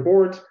eScience Center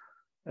board.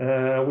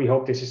 We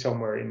hope this is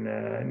somewhere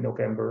in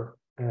November.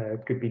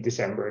 It could be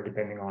December,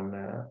 depending on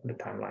the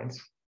timelines.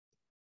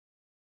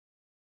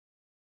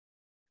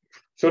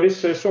 So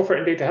this software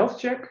and data health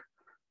check,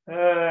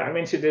 I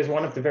mentioned there's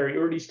one of the very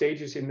early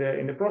stages in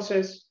the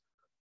process.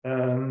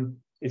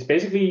 It's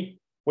basically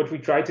what we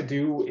try to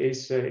do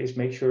is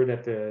make sure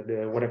that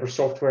the whatever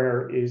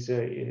software is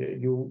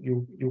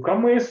you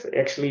come with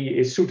actually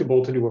is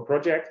suitable to do a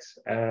project,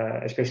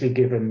 especially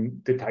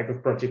given the type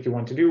of project you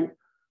want to do.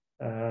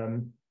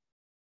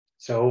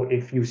 So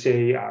if you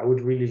say, I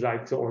would really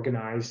like to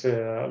organize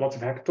lots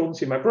of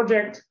hackathons in my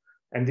project,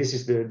 and this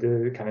is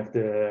the kind of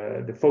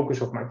the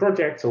focus of my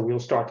project, so we'll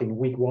start in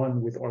week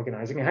 1 with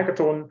organizing a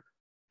hackathon,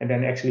 and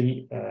then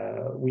actually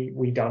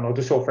we download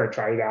the software,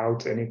 try it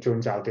out, and it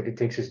turns out that it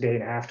takes us a day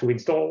and a half to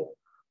install.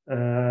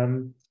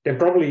 Then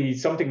probably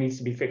something needs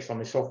to be fixed on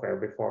the software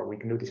before we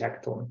can do this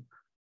hackathon.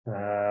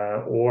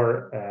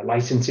 Or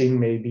licensing,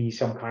 maybe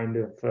some kind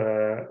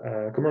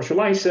of commercial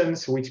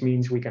license, which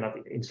means we cannot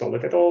install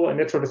it at all, and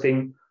that sort of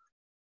thing.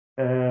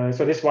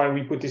 So that's why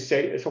we put this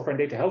software and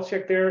data health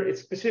check there.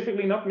 It's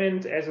specifically not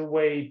meant as a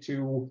way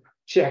to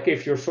check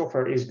if your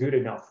software is good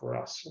enough for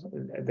us.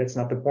 That's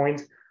not the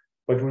point,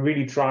 but we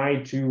really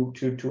try to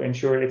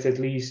ensure it's at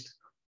least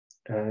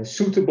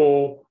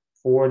suitable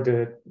for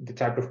the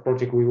type of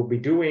project we will be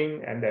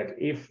doing, and that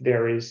if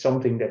there is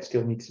something that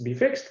still needs to be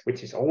fixed,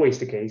 which is always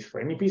the case for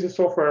any piece of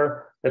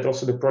software, that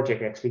also the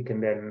project actually can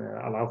then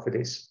allow for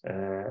this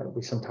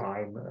with some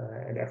time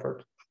and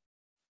effort.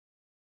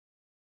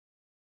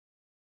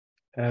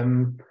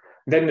 Then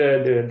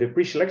the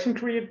pre-selection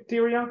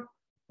criteria,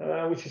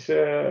 which is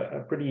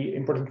a pretty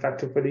important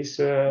factor for these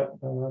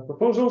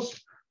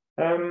proposals.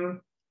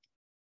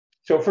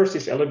 So first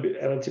is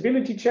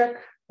eligibility check.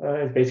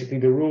 It's basically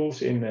the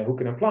rules in who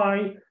can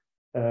apply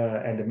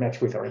and the match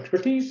with our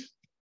expertise.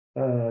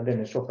 Then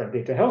a software and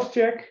data health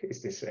check.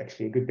 Is this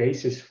actually a good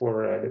basis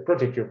for the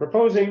project you're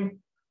proposing?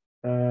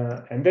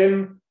 And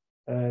then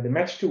the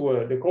match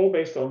to the call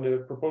based on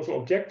the proposal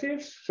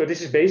objectives. So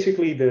this is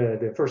basically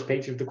the first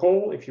page of the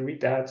call. If you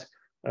read that,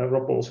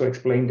 Rob also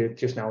explained it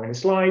just now in a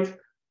slide,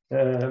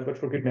 but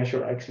for good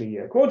measure, I actually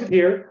quoted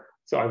here.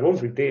 So I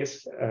won't read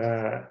this,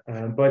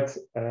 but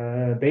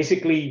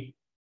basically,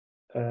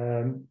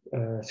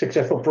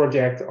 successful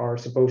projects are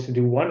supposed to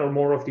do one or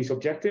more of these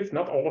objectives,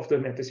 not all of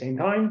them at the same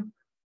time.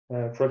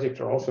 Projects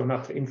are also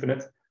not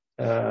infinite,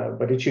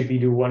 but it should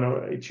do one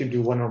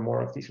or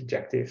more of these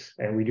objectives,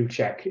 and we do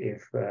check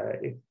if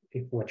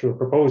what you're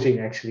proposing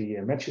actually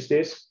matches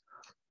this.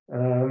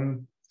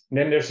 Then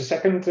there's a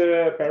second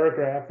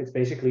paragraph. It's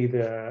basically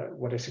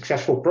what a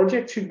successful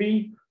project should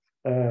be.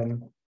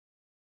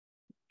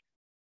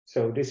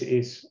 So this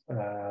is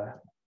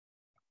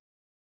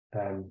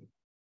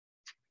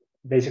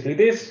basically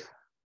this,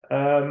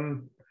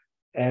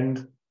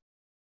 and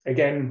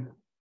again,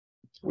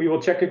 we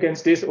will check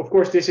against this. Of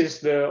course, this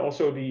is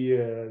also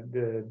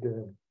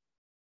the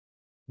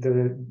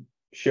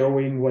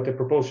showing what the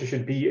proposal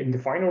should be in the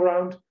final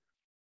round.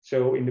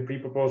 So in the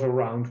pre-proposal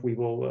round, we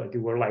will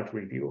do a light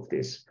review of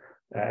this,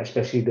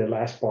 especially the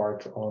last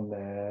part on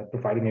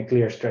providing a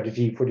clear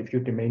strategy for the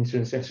future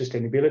maintenance and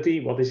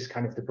sustainability. Well, this is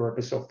kind of the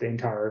purpose of the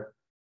entire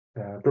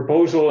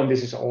proposal, and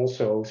this is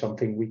also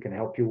something we can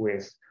help you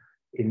with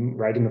in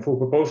writing a full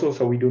proposal.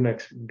 So we do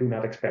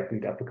not expect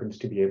lead applicants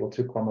to be able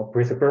to come up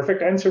with a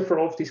perfect answer for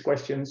all of these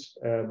questions,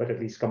 but at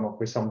least come up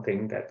with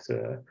something that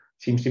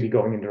seems to be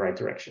going in the right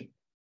direction.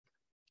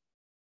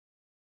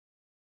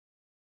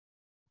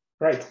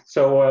 Right,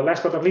 so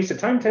last but not least, the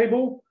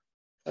timetable.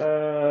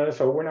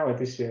 So we're now at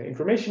this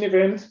information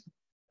event.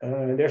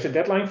 There's a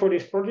deadline for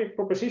this project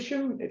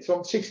proposition. It's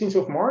on 16th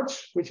of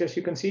March, which, as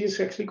you can see, is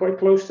actually quite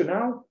close to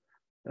now.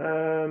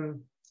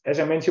 As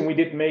I mentioned, we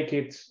did make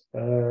it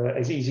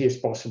as easy as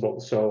possible.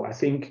 So I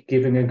think,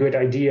 given a good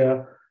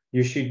idea,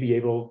 you should be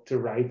able to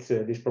write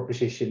this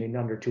proposition in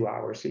under 2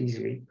 hours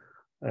easily.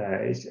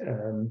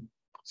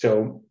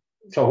 So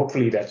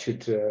hopefully that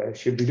should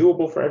be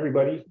doable for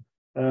everybody.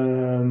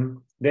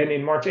 Then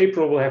in March,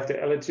 April, we'll have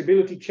the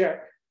eligibility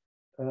check.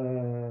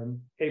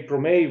 April,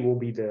 May will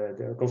be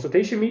the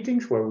consultation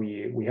meetings where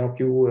we help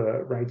you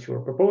write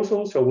your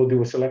proposal. So we'll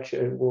do a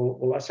selection,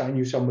 we'll assign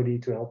you somebody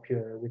to help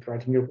you with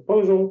writing your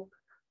proposal.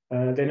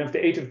 Then of the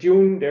 8th of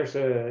June, there's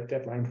a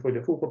deadline for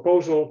the full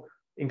proposal,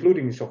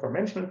 including the software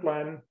management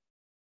plan.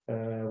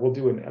 We'll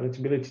do an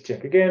eligibility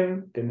check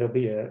again. Then there'll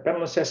be a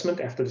panel assessment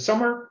after the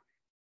summer.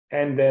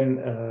 And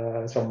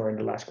then somewhere in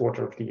the last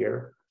quarter of the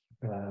year,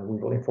 we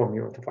will inform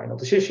you of the final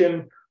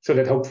decision so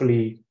that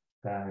hopefully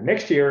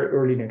next year,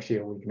 early next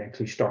year, we can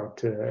actually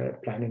start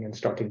planning and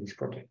starting these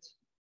projects.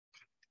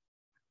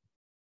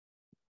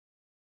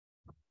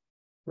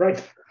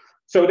 Right.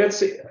 So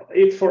that's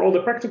it for all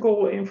the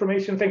practical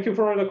information. Thank you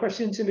for all the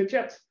questions in the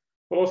chat.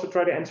 We'll also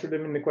try to answer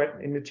them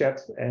in the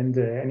chat, and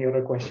any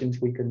other questions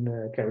we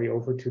can carry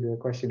over to the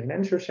question and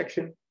answer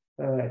section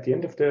at the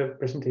end of the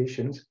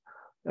presentations.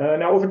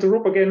 Now over to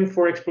Rob again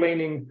for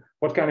explaining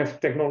what kind of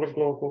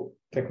technological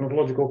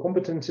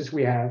competences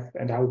we have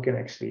and how we can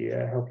actually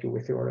help you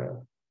with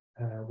your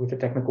with the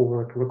technical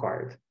work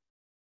required.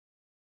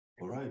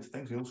 All right,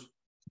 thanks, Niels.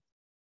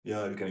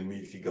 Yeah, we can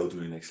immediately go to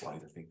the next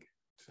slide, I think.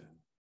 So,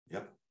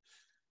 yep.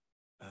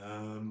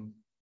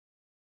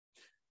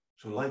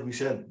 So like we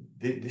said,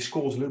 this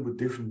call is a little bit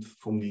different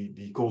from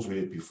the calls we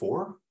did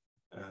before.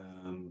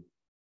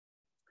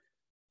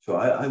 So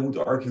I would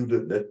argue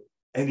that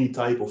any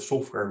type of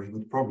software we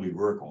would probably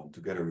work on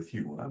together with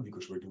you,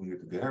 because we're doing it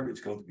together.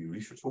 It's going to be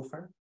research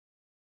software.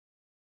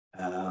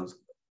 And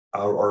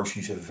our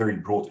RCs have a very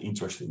broad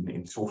interest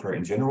in software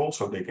in general,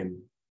 so they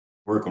can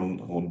work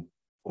on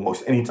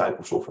almost any type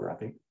of software, I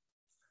think.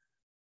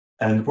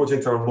 And the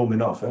projects are long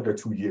enough, they're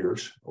 2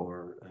 years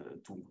or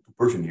 2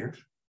 person years.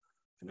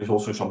 So there's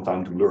also some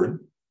time to learn.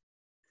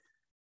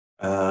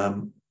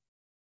 And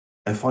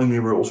finally,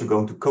 we're also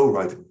going to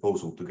co-write a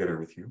proposal together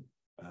with you.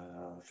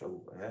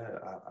 So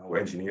our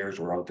engineers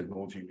or our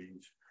technology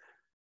leads,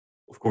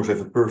 of course,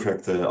 have a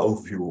perfect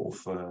overview of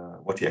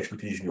what the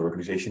expertise in the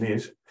organization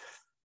is.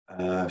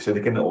 So they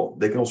can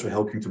also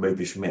help you to make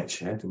this match,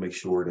 to make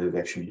sure that it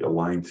actually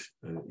aligns,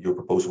 your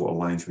proposal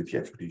aligns with the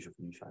expertise of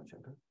the eScience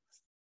Center.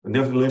 But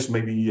nevertheless,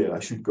 maybe I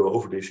should go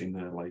over this in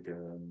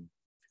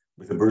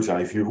with a bird's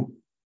eye view.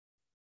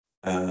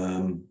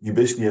 You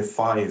basically have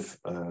 5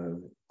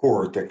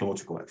 core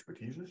technological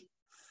expertises,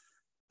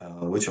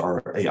 which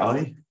are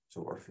AI,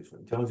 so artificial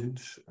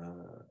intelligence,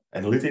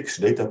 analytics,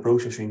 data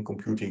processing,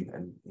 computing,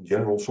 and in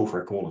general,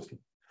 software quality.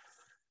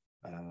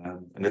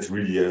 And that's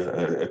really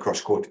a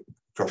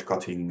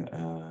cross-cutting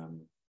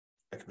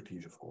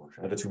expertise, of course.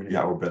 That's really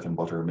our bread and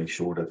butter, make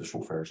sure that the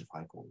software is of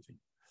high quality.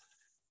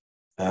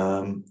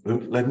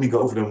 Let me go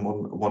over them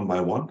one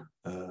by one,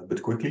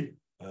 but quickly.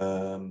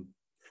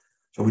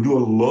 So we do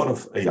a lot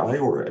of AI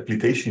or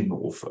application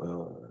of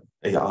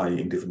AI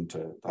in different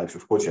types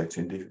of projects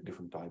in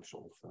different types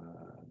of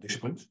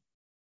disciplines.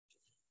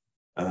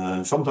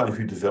 Sometimes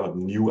we develop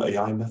new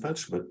AI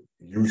methods, but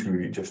usually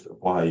we just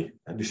apply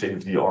the state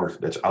of the art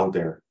that's out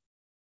there,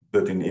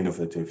 but in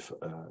innovative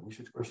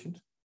research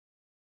questions.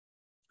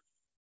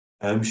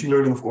 And machine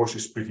learning, of course,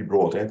 is pretty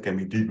broad. It can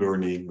be deep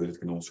learning, but it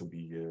can also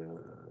be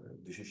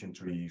decision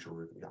trees,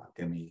 or it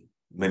can be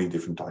many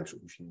different types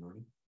of machine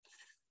learning.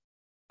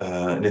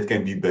 And it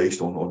can be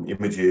based on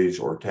images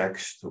or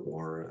text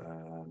or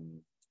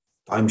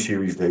time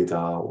series data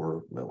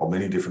or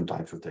many different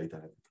types of data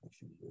that we can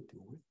actually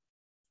deal with.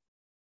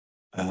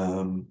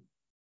 And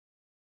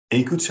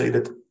you could say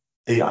that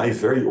AI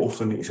very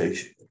often is a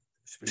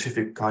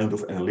specific kind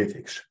of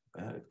analytics.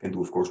 It can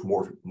do, of course,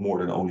 more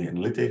than only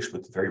analytics,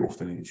 but very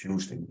often it's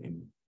used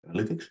in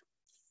analytics.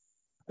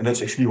 And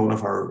that's actually one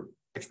of our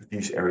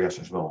expertise areas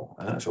as well.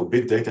 So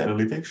big data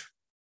analytics.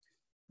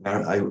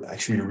 Now, I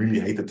actually really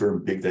hate the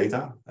term big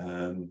data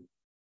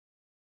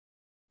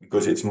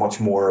because it's much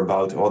more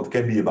about, well, it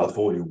can be about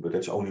volume, but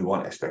that's only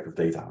one aspect of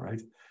data,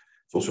 right?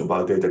 It's also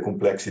about data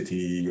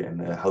complexity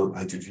and how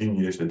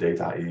heterogeneous the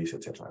data is,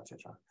 etc.,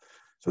 etc.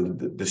 So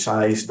the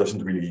size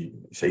doesn't really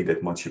say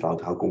that much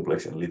about how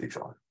complex analytics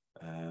are.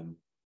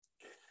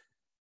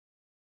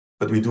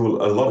 But we do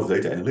a lot of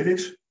data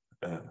analytics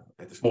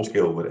at the small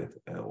scale, but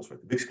also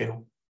at the big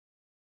scale.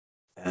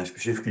 And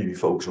specifically, we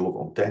focus a lot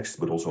on text,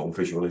 but also on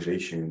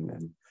visualization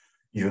and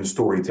even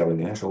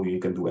storytelling. So you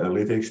can do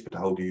analytics, but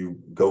how do you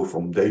go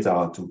from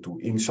data to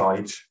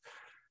insights,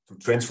 to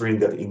transferring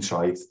that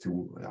insight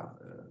to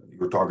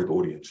your target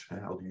audience?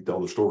 How do you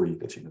tell the story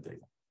that's in the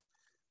data?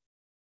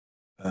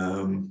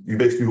 We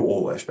basically do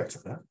all aspects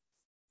of that.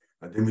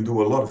 And then we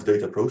do a lot of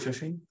data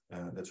processing.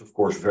 That's, of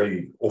course,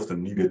 very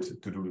often needed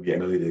to do the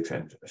analytics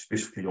and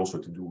specifically also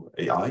to do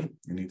AI.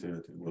 You need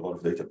to do a lot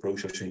of data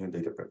processing and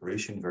data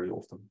preparation very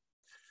often.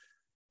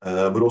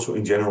 But also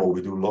in general,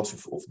 we do lots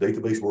of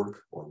database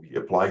work, or we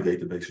apply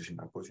databases in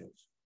our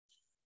projects.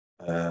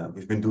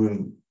 We've been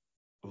doing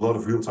a lot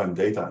of real-time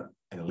data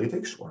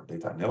analytics or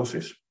data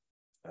analysis.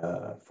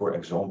 For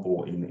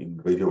example,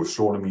 in radio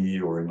astronomy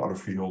or in other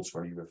fields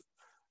where you have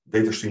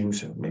data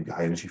streams, maybe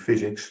high-energy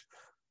physics,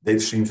 data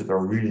streams that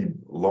are really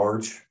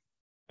large,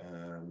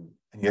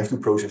 and you have to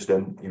process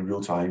them in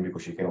real time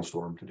because you cannot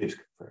store them to disk,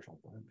 for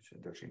example.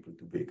 They're simply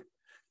too big.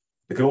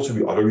 There can also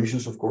be other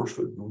reasons, of course,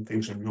 for doing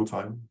things in real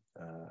time.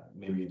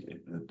 Maybe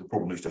the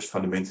problem is just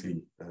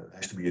fundamentally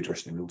has to be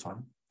addressed in real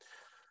time.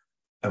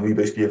 And we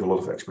basically have a lot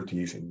of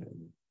expertise in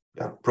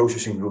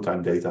processing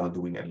real-time data,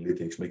 doing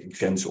analytics, making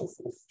sense of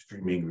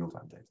streaming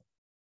real-time data.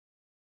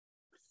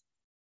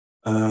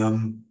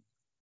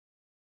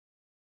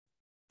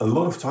 A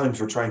lot of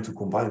times we're trying to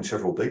combine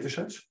several data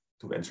sets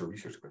to answer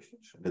research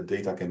questions. And the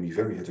data can be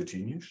very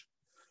heterogeneous.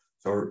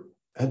 So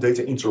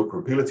data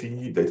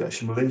interoperability, data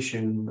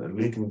assimilation,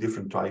 linking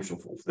different types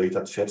of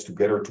data sets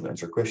together to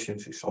answer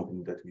questions is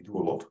something that we do a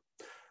lot.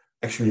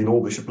 Actually in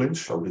all disciplines,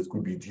 so it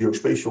could be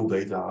geospatial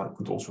data, it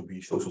could also be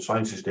social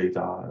sciences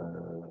data,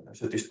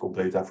 statistical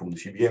data from the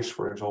CBS,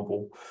 for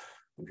example,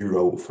 the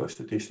Bureau of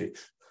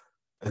Statistics.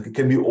 And it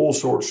can be all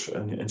sorts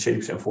and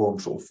shapes and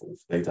forms of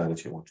data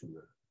that you want to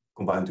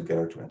combine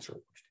together to answer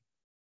a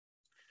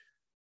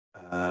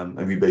question.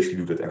 And we basically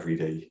do that every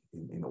day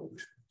in all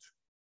disciplines.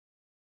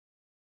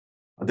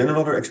 And then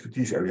another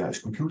expertise area is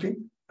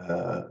computing.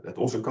 That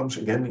also comes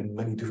again in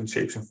many different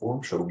shapes and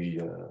forms. So we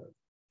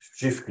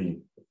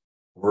specifically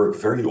work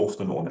very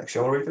often on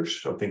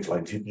accelerators, so things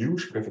like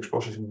GPUs, graphics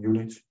processing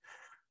units,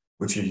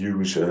 which you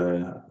use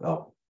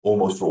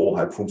almost for all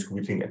high-performance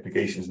computing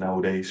applications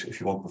nowadays. If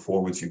you want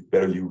performance, you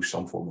better use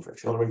some form of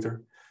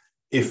accelerator.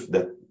 If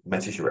that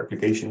matches your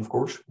application, of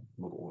course.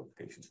 Not all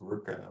applications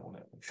work on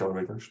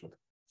accelerators. But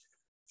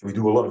so we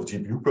do a lot of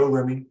GPU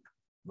programming,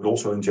 but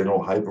also in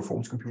general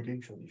high-performance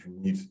computing. So if you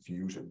need to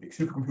use a big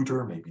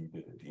supercomputer, maybe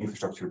the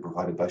infrastructure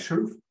provided by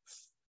SURF.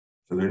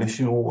 So the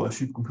national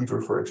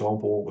supercomputer, for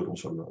example, but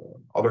also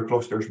other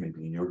clusters,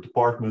 maybe in your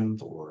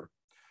department or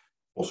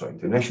also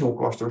international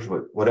clusters,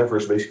 but whatever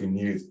is basically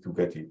needed to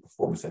get the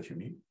performance that you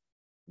need,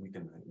 we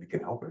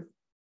can help with.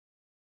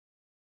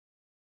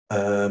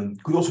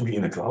 Could also be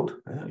in a cloud,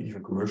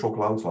 even commercial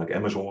clouds like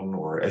Amazon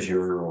or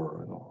Azure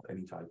or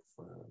any type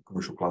of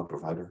commercial cloud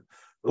provider,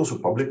 but also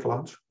public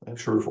clouds.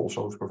 SURF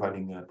also is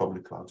providing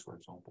public clouds, for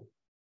example.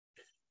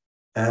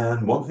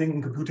 And one thing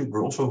in computing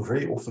we're also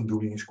very often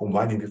doing is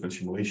combining different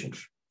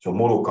simulations. So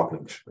model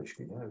couplings,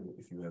 basically.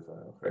 If you have,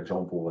 for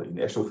example, in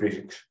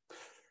astrophysics,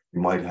 you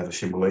might have a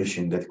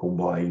simulation that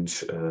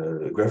combines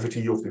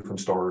gravity of different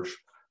stars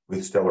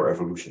with stellar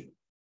evolution.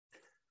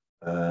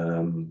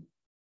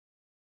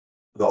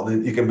 Well,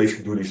 you can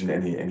basically do this in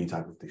any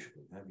type of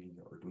discipline. We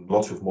are doing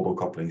lots of model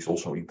couplings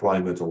also in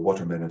climate or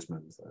water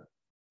management,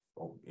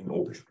 in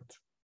all disciplines.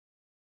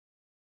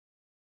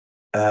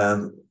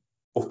 And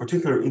of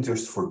particular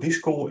interest for this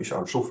call is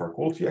our software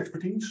quality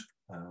expertise,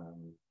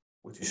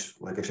 which is,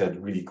 like I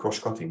said, really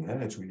cross-cutting.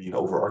 It's really an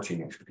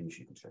overarching expertise,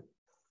 you could say.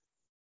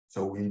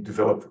 So we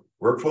develop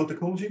workflow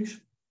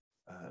technologies.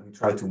 We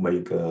try to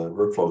make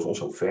workflows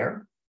also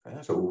fair.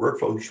 So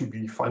workflows should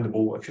be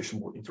findable,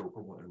 accessible,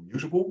 interoperable, and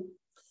reusable.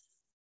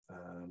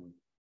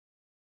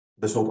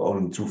 That's not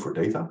only true for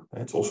data,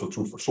 it's also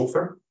true for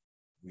software.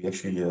 We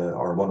actually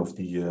are one of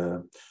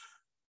the,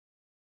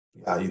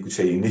 you could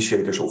say,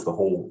 initiators of the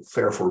whole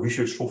Fair for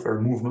Research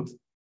software movement.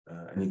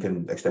 And you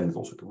can extend it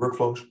also to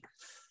workflows.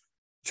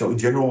 So in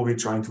general, we're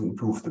trying to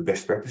improve the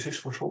best practices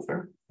for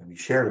software, and we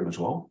share them as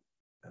well,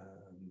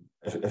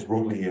 as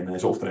broadly and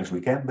as often as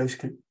we can,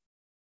 basically.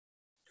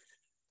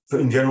 So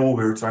in general,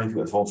 we're trying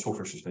to advance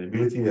software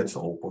sustainability. That's the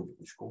whole point of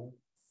this call.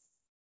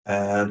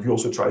 And we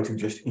also try to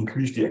just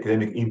increase the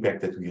academic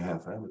impact that we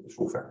have with the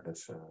software.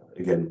 That's,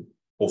 again,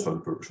 also the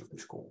purpose of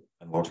this call,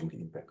 enlarging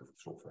the impact of the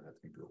software that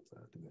we built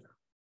together.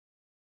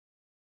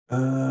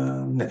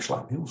 Next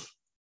slide, Niels.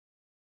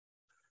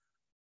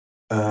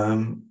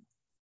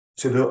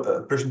 So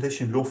the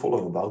presentation will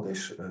follow about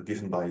this,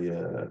 given by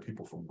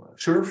people from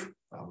SURF,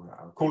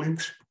 our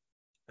colleagues.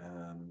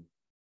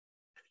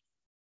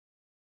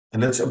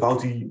 And that's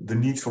about the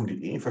needs from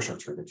the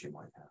infrastructure that you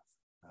might have.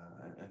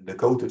 And the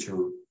code that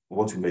you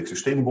want to make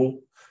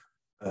sustainable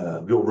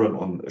will run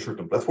on a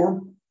certain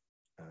platform.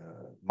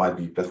 Might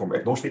be platform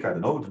agnostic, I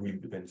don't know. It really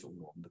depends on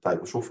the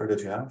type of software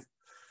that you have.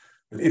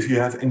 But if you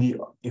have any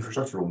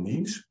infrastructural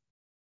needs,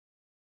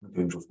 in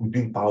terms of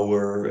computing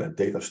power,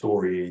 data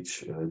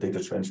storage,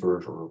 data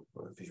transfers, or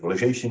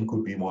visualization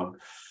could be one.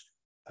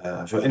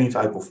 So any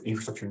type of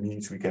infrastructure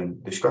needs, we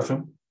can discuss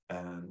them.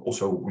 And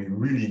also, we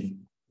really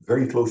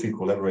very closely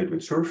collaborate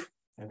with SURF,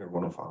 and they're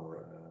one of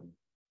our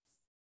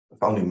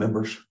founding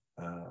members.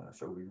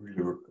 So we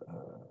really work,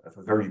 have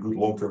a very good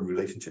long-term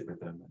relationship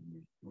with them. And we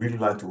really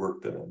like to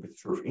work with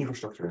SURF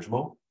infrastructure as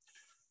well.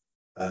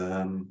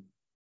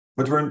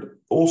 But we're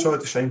also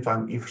at the same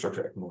time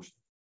infrastructure agnostic.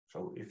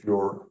 So if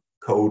your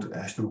code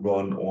has to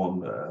run on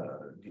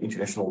the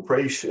international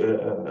praise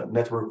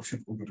network of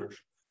supercomputers,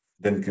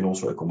 then we can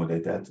also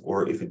accommodate that.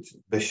 Or if it's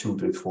best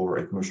suited for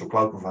a commercial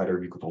cloud provider,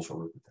 we could also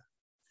work with that.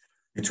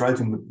 We try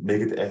to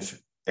make it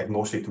as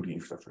agnostic to the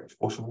infrastructure as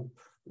possible.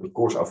 But of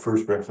course, our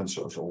first preference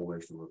is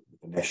always to work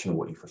with the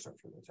national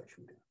infrastructure that's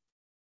actually there.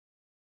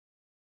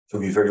 So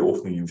we very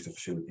often use the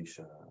facilities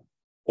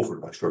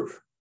offered by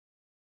SURF.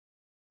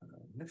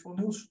 Next one,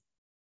 Niels.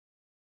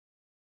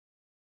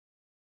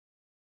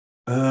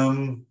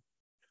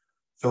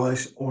 So I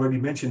already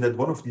mentioned that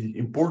one of the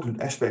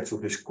important aspects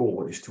of this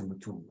call is to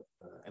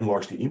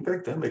enlarge the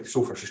impact and make the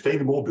software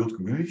sustainable, build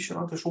communities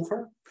around the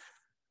software.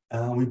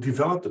 We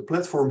developed a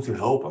platform to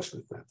help us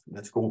with that. And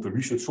that's called the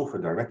Research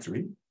Software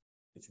Directory.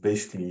 It's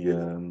basically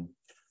a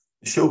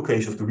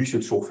showcase of the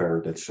research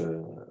software that's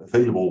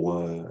available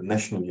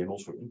nationally and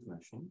also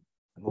internationally.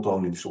 And not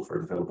only the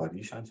software developed by the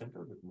eScience Center,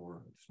 but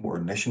it's more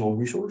a national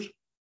resource.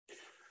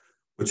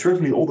 But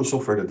certainly all the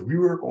software that we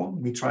work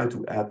on, we try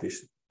to add this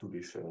to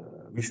this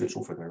Research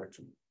Software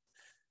Directory.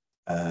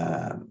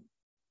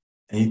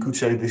 And you could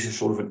say this is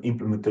sort of an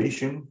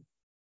implementation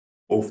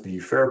of the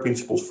FAIR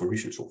principles for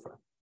research software.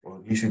 Or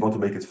at least we want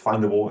to make it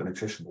findable and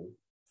accessible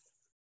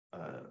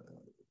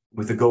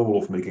with the goal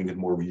of making it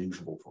more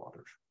reusable for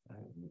others,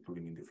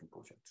 including in different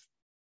projects.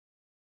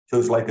 So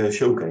it's like a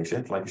showcase,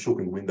 it's like a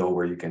shopping window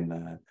where you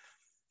can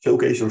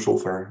showcase your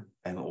software.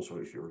 And also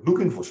if you're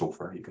looking for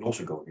software, you can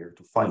also go here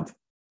to find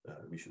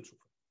research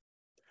software.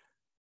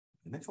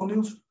 The next one,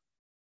 Niels.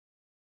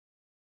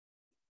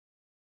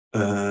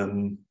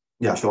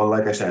 Yeah, so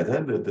like I said,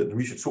 the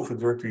Research Software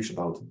Directory is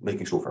about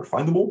making software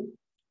findable,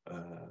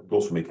 but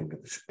also making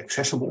it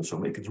accessible, so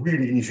make it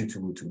really easy to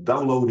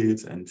download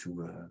it and to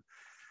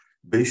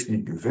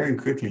basically very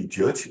quickly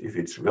judge if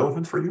it's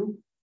relevant for you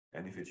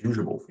and if it's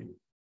usable for you.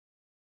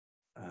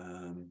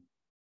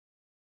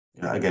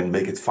 Yeah, again,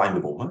 make it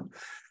findable. Huh?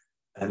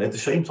 And at the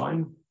same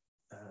time,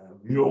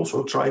 we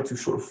also try to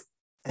sort of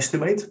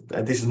estimate,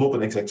 and this is not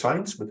an exact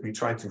science, but we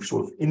try to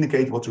sort of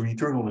indicate what the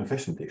return on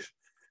investment is.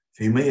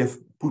 So you may have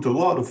put a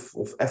lot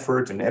of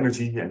effort and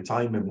energy and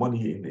time and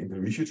money in the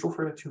research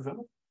software that you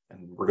develop.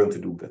 And we're going to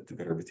do that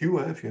together with you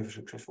if you have a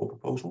successful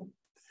proposal.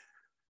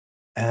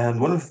 And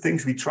one of the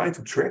things we try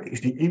to track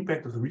is the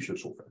impact of the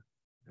research software.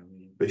 And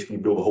we basically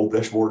build a whole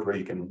dashboard where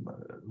you can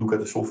look at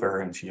the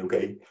software and see,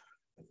 okay,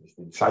 it's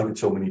been cited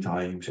so many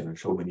times and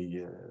there's so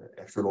many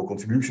external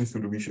contributions to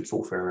the research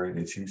software and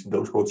it's used in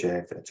those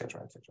projects,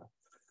 etc., etc.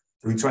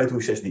 So we try to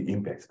assess the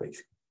impact,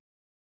 basically.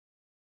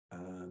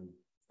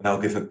 And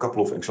I'll give a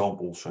couple of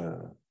examples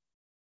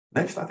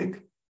next, I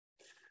think.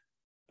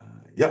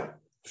 Yeah,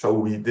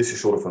 so this is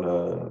sort of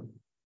an,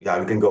 yeah,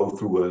 we can go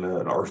through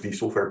an RSD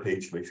software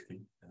page,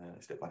 basically,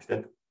 step by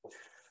step.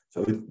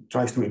 So it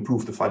tries to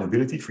improve the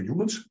findability for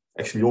humans,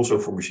 actually also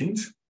for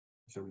machines.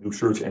 So we do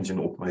search engine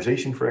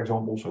optimization, for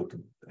example, so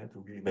to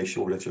really make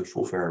sure that your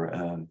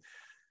software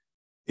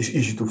is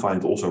easy to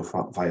find also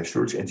via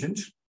search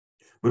engines,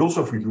 but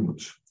also for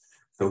humans.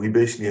 So we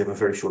basically have a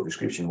very short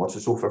description. What's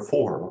the software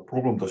for? What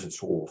problem does it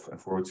solve? And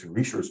for its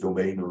research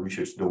domain or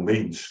research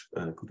domains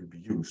could it be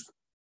used?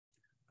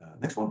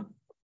 Next one.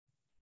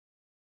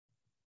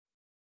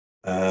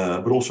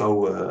 But also,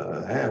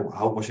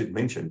 how was it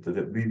mentioned?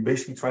 That we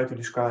basically try to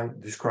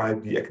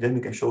describe the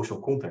academic and social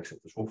context of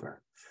the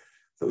software.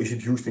 So is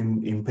it used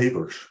in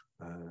papers?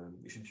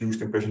 Is it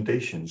used in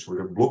presentations? Were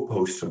there blog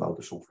posts about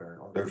the software?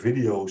 Are there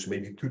videos,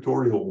 maybe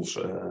tutorials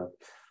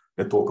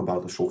that talk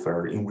about the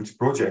software? In which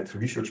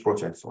research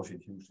projects was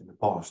it used in the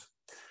past?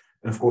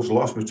 And of course,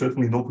 last but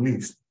certainly not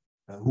least,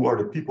 who are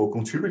the people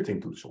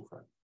contributing to the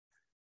software?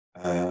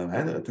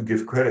 And to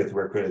give credit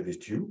where credit is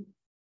due,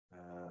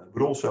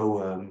 but also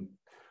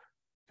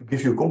to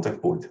give you a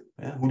contact point.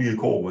 Who do you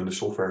call when the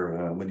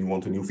software, when you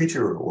want a new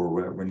feature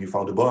or when you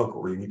found a bug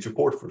or you need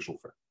support for the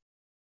software?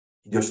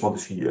 You just want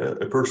to see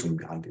a person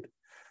behind it.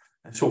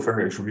 And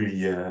software is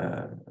really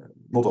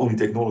not only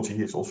technology,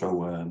 it's also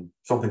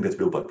something that's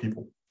built by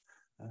people.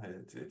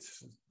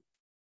 It's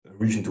a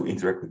reason to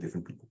interact with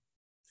different people.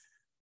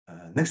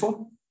 Next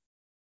one.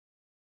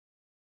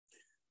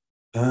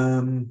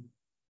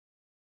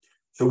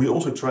 So we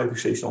also try to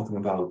say something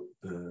about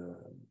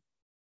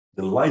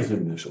the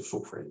liveliness of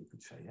software, you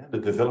could say, the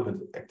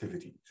development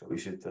activity. So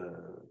is it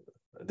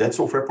that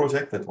software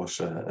project that was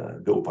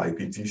built by a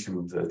PhD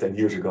student 10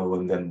 years ago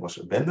and then was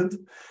abandoned?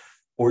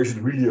 Or is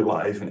it really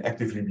alive and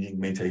actively being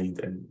maintained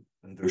and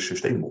thus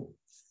sustainable?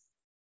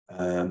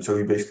 So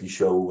we basically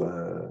show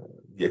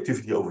the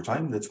activity over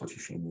time. That's what you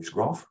see in this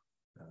graph.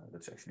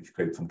 That's actually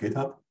scraped from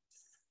GitHub.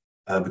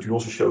 But we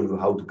also show you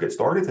how to get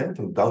started,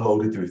 to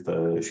download it with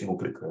a single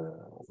click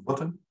of a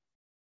button.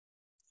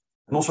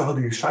 And also how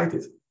do you cite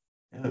it?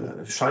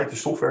 Cite the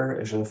software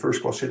as a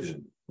first-class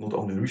citizen, not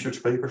only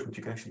research papers, but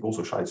you can actually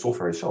also cite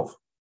software itself.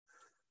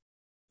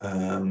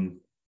 And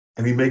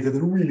we make that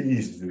really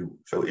easy to do.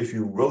 So if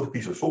you wrote a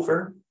piece of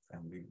software,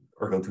 and we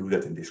are going to do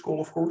that in this call,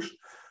 of course,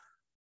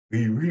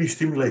 we really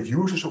stimulate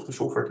users of the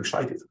software to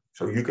cite it.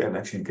 So you can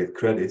actually get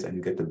credit and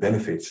you get the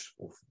benefits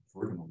of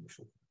working on this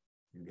software.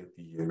 You get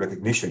the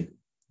recognition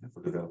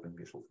for developing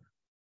this software.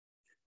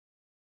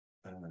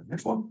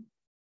 Next one.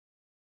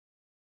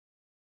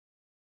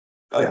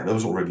 Oh yeah, that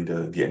was already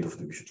the end of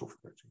the research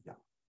software. Yeah.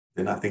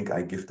 Then I think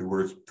I give the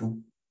word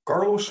to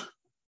Carlos.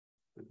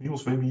 But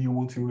Niels, maybe you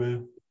want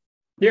to...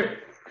 Yeah.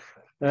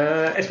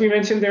 As we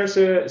mentioned, there's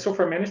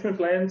software management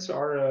plans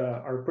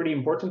are pretty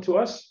important to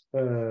us.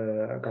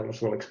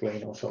 Carlos will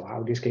explain also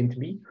how this came to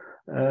be.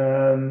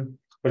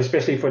 But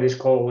especially for this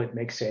call, it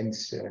makes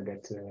sense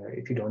that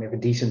if you don't have a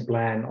decent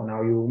plan on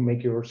how you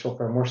make your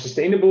software more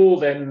sustainable,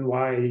 then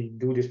why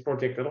do this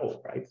project at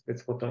all, right?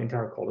 That's what the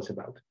entire call is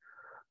about.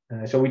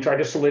 So we try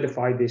to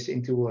solidify this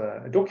into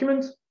a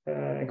document,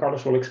 and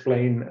Carlos will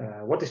explain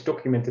what this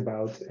document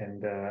about,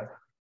 and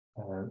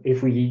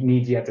if we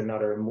need yet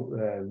another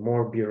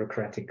more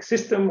bureaucratic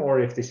system, or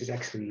if this is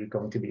actually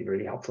going to be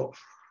really helpful.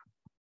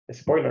 A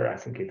spoiler, I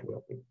think it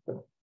will be.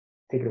 So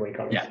take it away,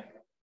 Carlos. Yeah.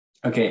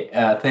 Okay.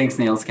 Thanks,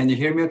 Niels. Can you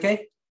hear me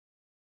okay?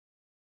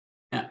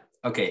 Yeah.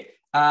 Okay.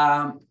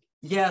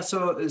 Yeah,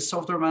 so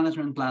software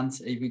management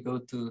plans, if we go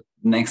to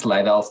the next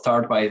slide, I'll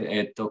start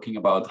by talking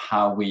about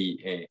how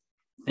we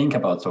think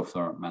about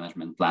software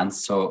management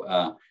plans.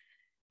 So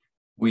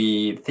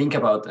we think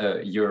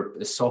about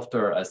your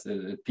software as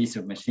a piece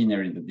of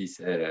machinery that is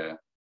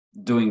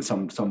doing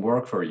some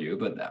work for you,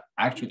 but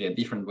actually a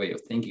different way of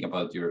thinking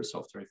about your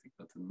software, if we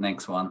go to the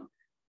next one,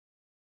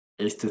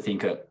 is to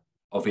think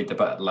of it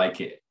about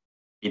like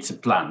it's a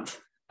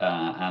plant.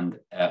 And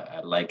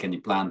like any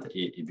plant,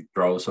 it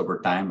grows over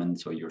time. And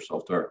so your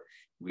software,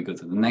 we go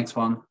to the next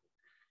one,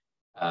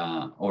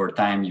 over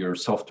time, your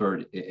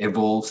software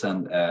evolves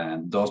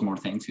and does more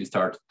things. You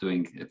start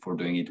doing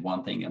it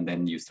one thing, and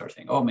then you start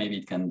saying, oh, maybe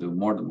it can do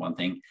more than one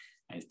thing.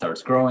 And it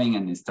starts growing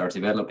and it starts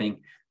developing.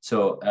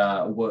 So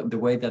the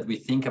way that we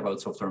think about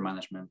software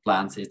management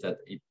plans is that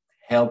it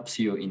helps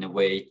you in a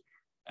way,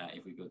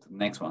 if we go to the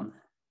next one,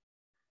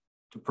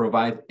 to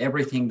provide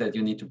everything that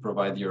you need to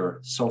provide your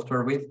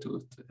software with,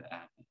 to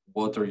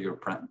water your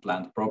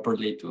plant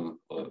properly,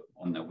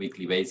 on a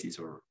weekly basis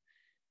or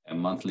a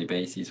monthly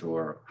basis,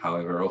 or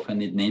however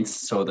often it needs,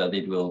 so that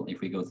it will,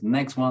 if we go to the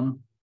next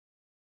one,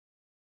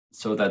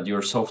 so that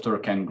your software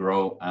can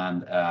grow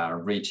and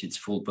reach its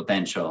full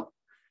potential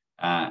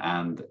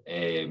and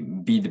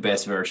be the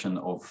best version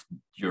of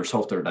your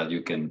software that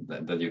you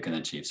can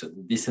achieve. So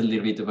this is a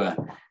little bit of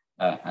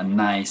a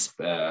nice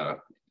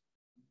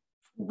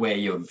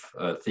way of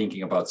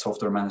thinking about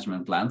software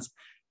management plans.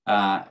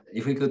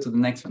 If we go to the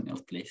next one,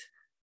 Niels, please.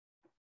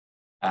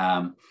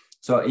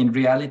 So in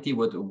reality,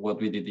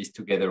 what we did is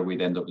together with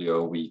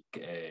NWO, we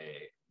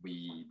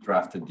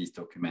drafted this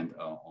document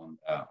or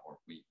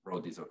we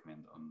wrote this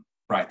document on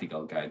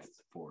practical guides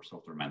for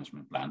software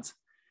management plans.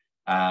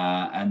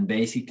 And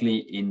basically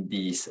in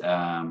these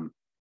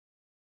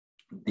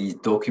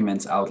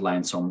documents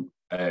outline some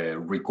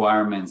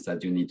requirements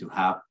that you need to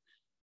have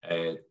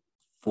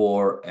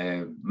for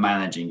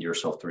managing your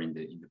software in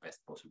the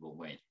best possible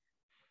way.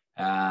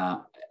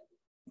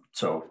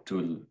 So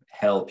to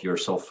help your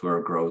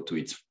software grow to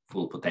its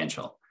full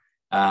potential.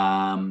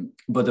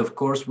 But of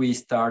course, we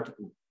start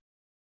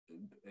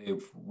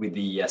with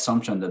the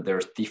assumption that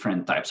there's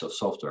different types of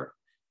software,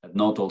 that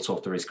not all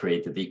software is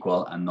created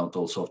equal and not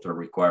all software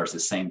requires the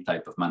same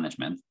type of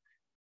management.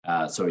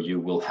 So you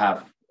will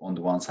have, on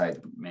the one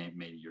side,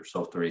 maybe your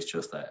software is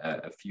just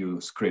a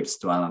few scripts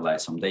to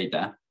analyze some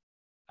data,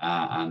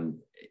 and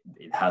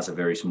it has a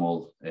very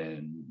small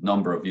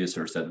number of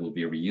users that will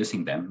be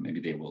reusing them. Maybe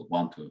they will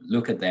want to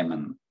look at them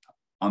and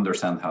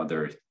understand how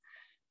they're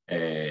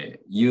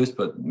used,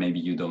 but maybe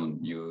you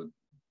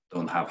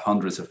don't have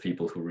hundreds of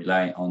people who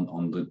rely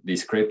on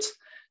these scripts.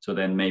 So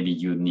then maybe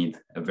you need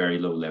a very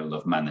low level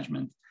of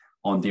management.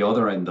 On the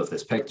other end of the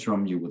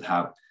spectrum, you would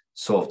have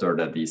software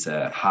that is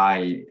a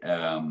high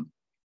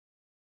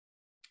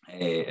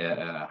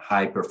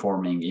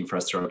performing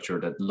infrastructure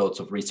that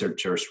lots of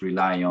researchers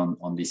rely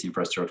on this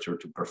infrastructure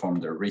to perform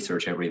their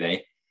research every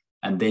day.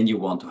 And then you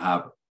want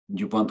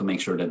to make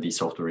sure that this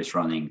software is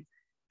running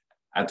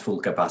at full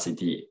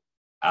capacity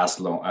as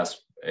long as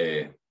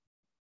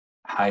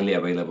highly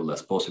available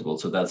as possible.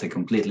 So that's a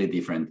completely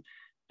different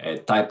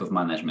type of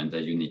management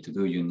that you need to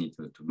do. You need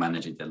to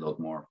manage it a lot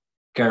more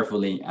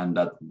carefully, and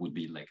that would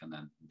be like on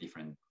a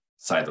different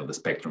side of the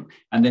spectrum.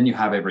 And then you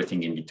have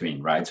everything in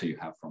between, right? So you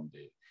have from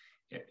the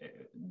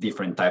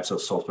different types of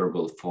software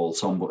will fall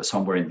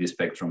somewhere in this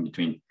spectrum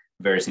between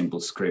very simple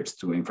scripts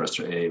to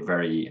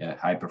very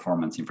high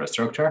performance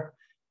infrastructure.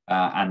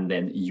 And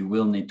then you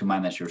will need to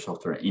manage your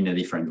software in a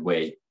different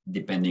way,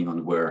 depending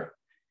on where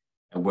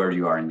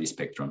you are in the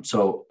spectrum.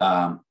 So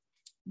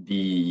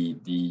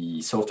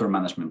the software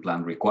management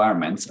plan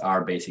requirements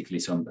are basically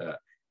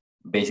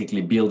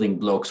basically building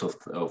blocks of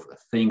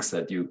things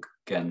that you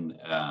can,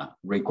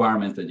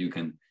 requirements that you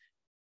can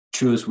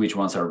choose which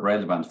ones are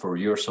relevant for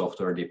your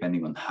software,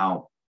 depending on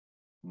how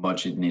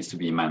much it needs to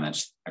be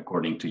managed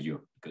according to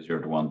you, because you're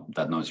the one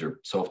that knows your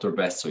software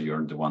best. So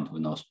you're the one who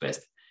knows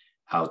best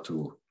how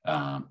to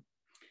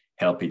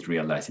help it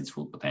realize its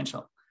full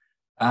potential.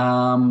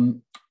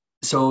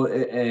 So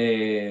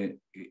in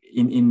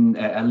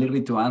a little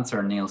bit to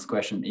answer Neil's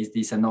question, is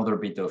this another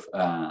bit of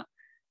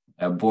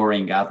a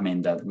boring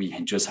admin that we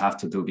just have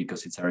to do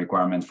because it's a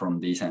requirement from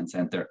the eScience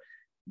Center?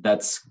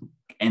 That's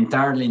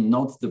entirely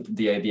not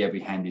the idea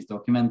behind this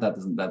document.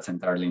 That's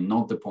entirely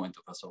not the point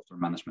of a software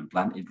management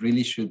plan. It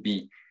really should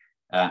be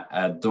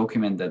a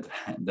document that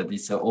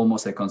is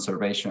almost a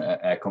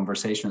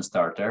conversation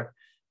starter,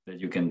 that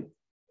you can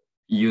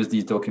use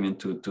this document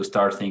to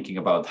start thinking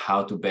about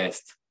how to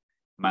best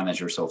manage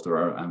your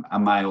software.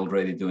 Am I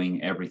already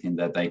doing everything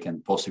that I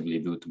can possibly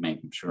do to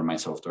make sure my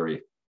software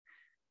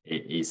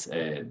is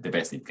the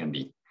best it can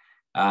be?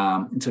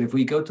 So if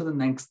we go to the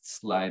next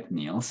slide,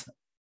 Niels,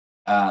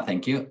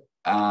 thank you.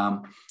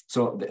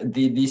 So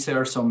these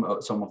are some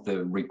of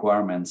the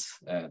requirements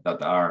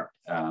that are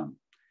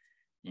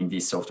in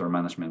these software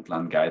management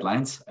plan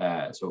guidelines.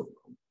 So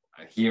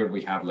here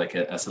we have like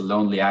as a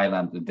lonely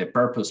island, the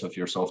purpose of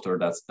your software,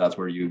 that's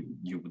where you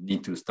would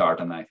need to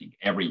start. And I think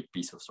every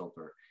piece of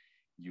software,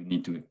 you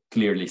need to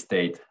clearly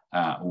state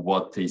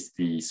what is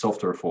the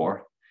software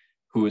for,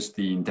 who's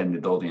the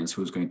intended audience,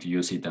 who's going to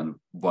use it, and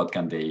what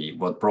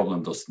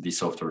problem does the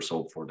software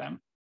solve for them.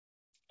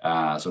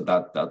 So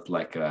that's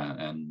like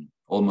an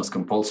almost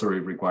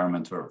compulsory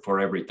requirement for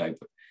every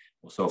type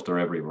of software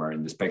everywhere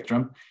in the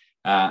spectrum.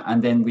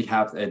 And then we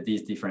have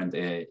these different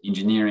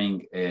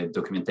engineering,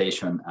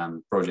 documentation,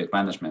 and project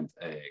management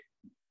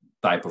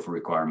type of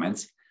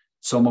requirements.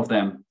 Some of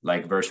them,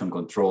 like version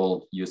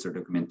control, user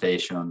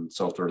documentation,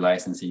 software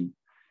licensing,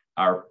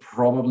 are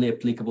probably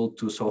applicable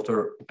to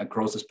software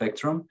across the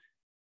spectrum.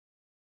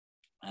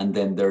 And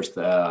then there's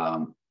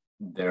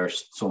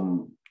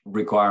some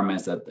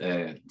requirements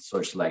that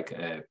such like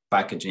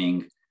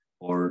packaging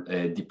or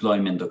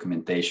deployment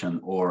documentation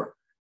or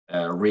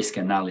risk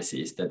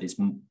analysis that is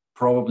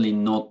probably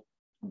not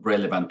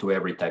relevant to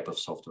every type of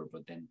software,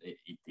 but then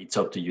it's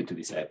up to you to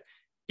decide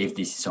if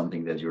this is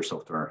something that your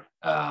software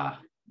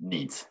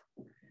needs.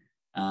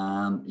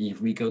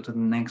 If we go to the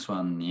next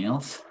one,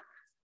 Niels.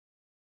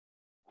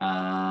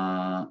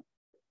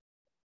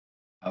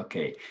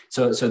 Okay,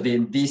 so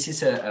this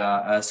is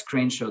a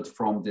screenshot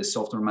from the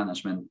software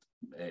management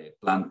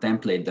plan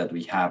template that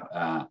we have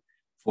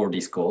for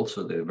this call,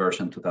 so the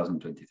version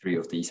 2023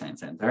 of the eScience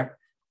Center.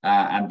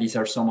 And these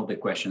are some of the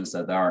questions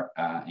that are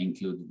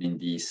included in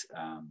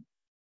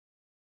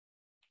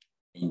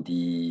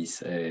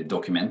this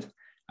document.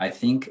 I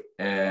think,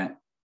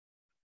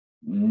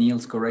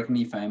 Niels, correct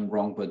me if I'm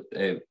wrong, but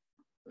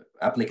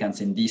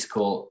applicants in this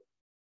call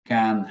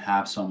can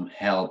have some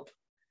help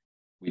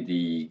with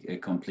the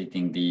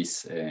completing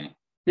these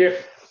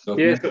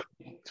document.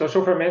 So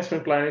software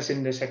management plan is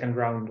in the second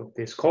round of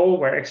this call,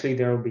 where actually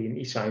there will be an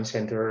eScience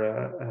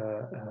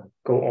Center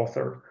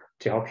co-author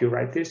to help you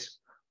write this.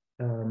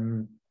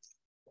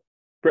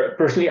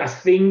 Personally, I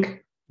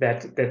think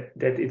that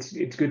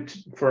it's good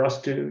for us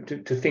to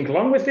think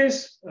along with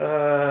this.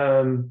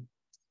 But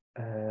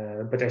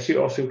as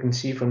you also can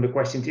see from the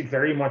questions, it's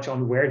very much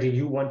on where do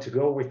you want to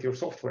go with your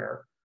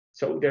software.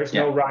 So there's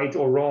no right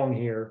or wrong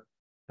here.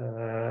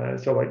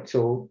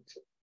 So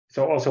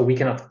also we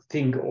cannot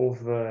think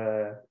of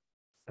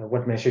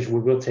what measures we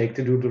will take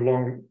to do the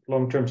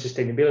long-term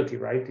sustainability,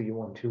 right? Do you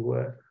want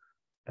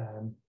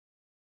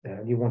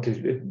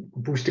to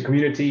boost the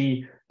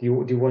community? Do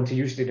you want to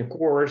use it in a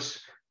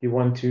course? Do you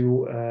want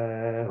to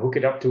hook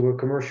it up to a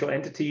commercial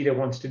entity that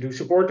wants to do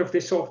support of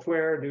this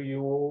software? Do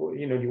you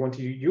want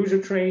to use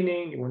user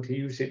training? You want to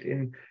use it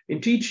in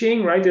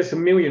teaching, right? There's a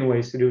million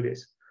ways to do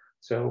this.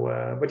 So,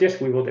 but yes,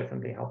 we will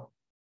definitely help.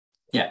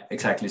 Yeah,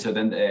 exactly. So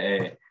then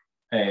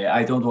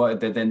I don't want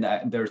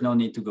there's no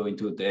need to go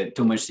into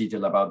too much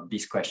detail about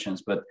these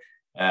questions, but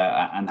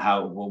and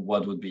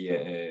what would be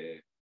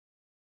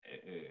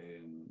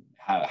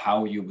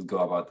how you would go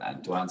about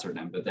that to answer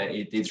them. But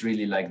it's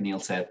really like Neil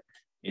said,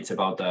 it's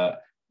about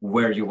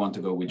where you want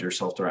to go with your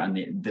software. And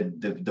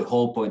the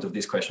whole point of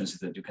these questions is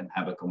that you can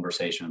have a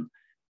conversation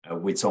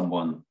with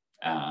someone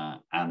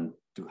and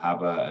to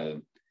have a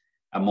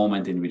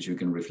moment in which you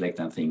can reflect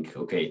and think,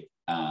 okay,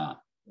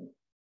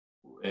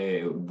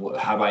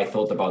 have I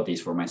thought about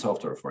this for my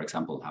software? For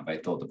example, have I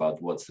thought about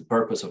what's the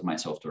purpose of my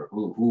software?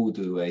 Who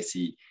do I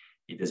see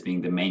it as being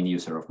the main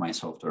user of my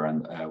software,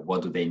 and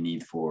what do they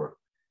need for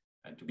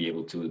to be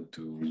able to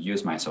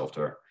use my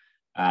software?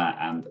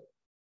 And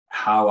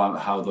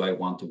how do I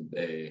want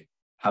to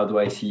how do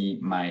I see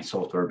my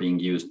software being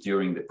used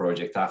during the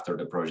project, after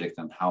the project,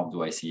 and how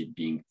do I see it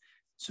being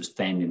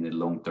sustained in the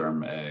long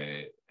term?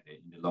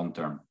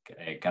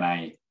 Can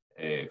I,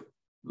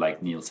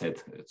 like Neil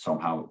said,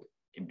 somehow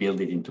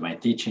build it into my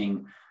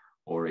teaching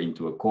or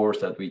into a course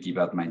that we give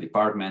at my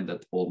department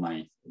that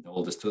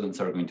all the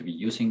students are going to be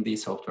using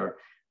this software?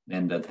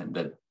 Then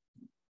that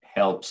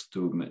helps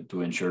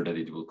to ensure that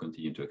it will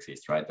continue to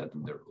exist, right? That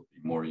there will be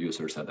more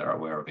users that are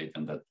aware of it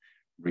and that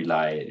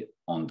rely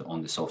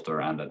on the software,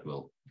 and that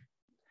will,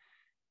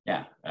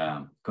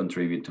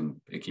 contribute to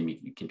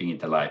keeping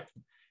it alive.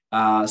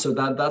 So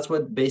that's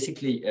what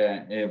basically,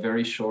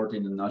 very short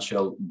in a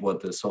nutshell,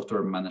 what the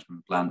software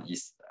management plan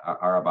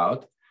are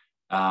about.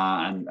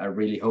 And I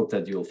really hope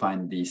that you'll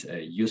find this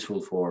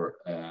useful for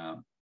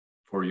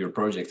your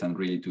project and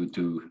really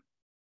to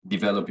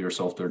develop your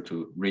software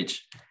to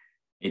reach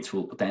its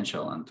full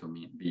potential and to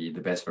be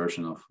the best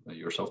version of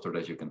your software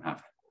that you can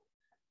have.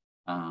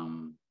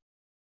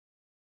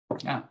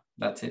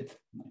 That's it.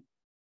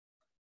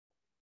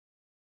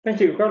 Thank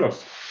you,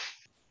 Carlos.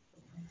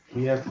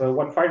 We have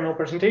one final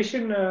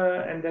presentation,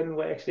 and then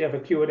we actually have a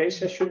Q&A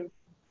session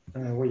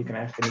where you can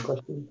ask any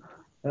question.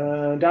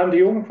 Daan de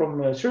Jong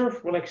from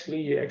SURF will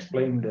actually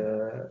explain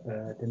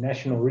the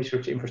national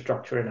research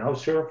infrastructure and how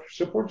SURF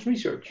supports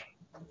research.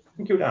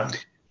 Thank you, Daan.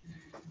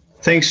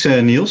 Thanks,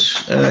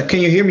 Niels.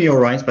 Can you hear me all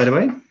right, by the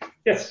way?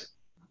 Yes.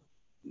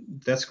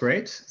 That's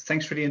great.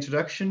 Thanks for the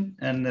introduction,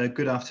 and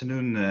good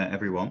afternoon,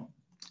 everyone.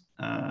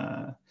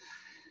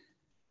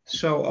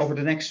 So over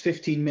the next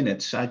 15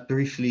 minutes, I'd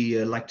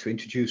briefly like to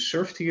introduce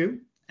SURF to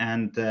you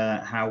and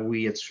how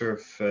we at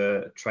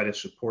SURF try to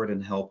support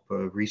and help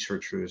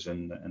researchers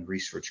and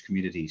research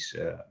communities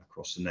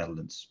across the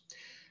Netherlands.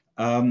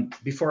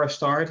 Before I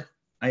start,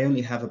 I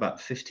only have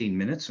about 15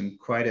 minutes and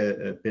quite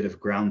a bit of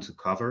ground to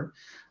cover.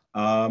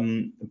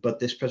 But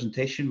this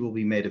presentation will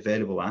be made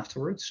available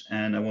afterwards.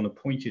 And I want to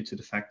point you to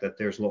the fact that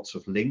there's lots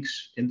of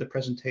links in the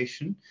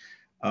presentation.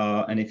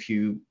 And if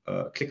you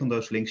click on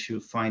those links, you'll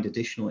find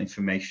additional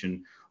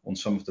information on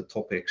some of the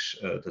topics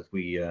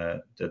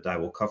that I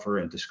will cover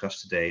and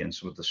discuss today, and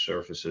some of the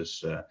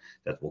services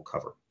that we'll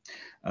cover.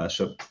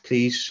 So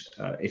please,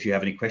 if you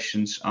have any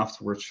questions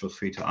afterwards, feel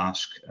free to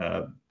ask,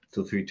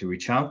 feel free to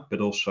reach out,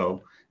 but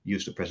also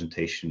use the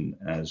presentation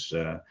as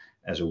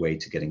a way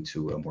to get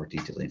into more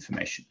detailed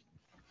information.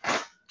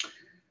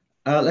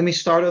 Let me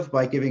start off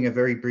by giving a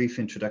very brief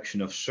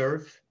introduction of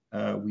SURF.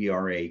 We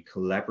are a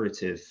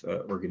collaborative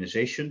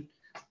organization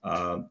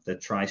that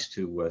tries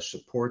to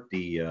support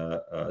the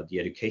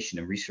education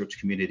and research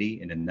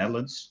community in the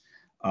Netherlands.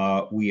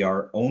 We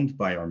are owned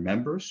by our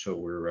members, so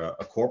we're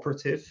a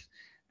cooperative.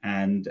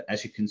 And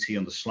as you can see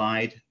on the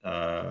slide,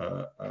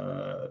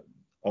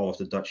 all of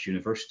the Dutch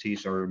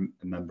universities are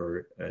a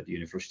member, the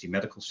university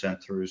medical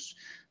centers,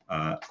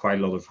 quite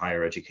a lot of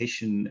higher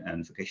education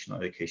and vocational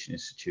education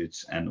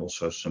institutes, and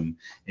also some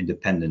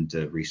independent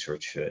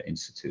research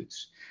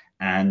institutes.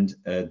 And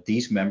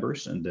these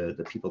members and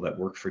the people that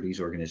work for these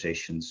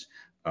organizations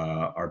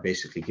are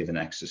basically given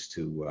access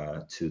to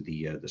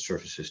the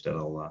services that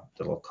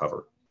I'll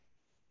cover.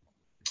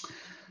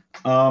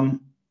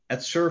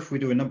 At SURF, we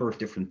do a number of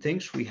different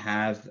things. We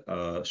have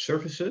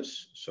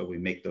services, so we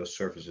make those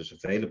services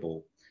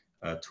available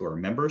to our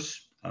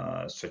members,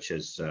 such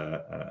as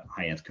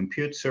high-end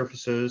compute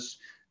services,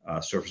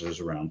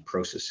 services around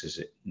processes,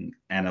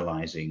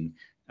 analyzing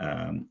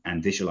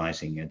and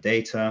visualizing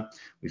data.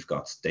 We've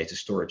got data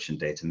storage and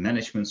data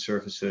management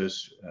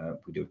services.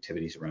 We do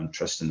activities around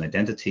trust and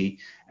identity,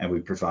 and we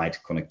provide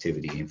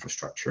connectivity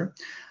infrastructure.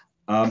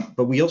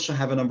 But we also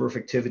have a number of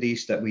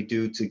activities that we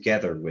do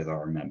together with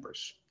our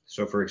members.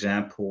 So for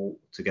example,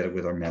 together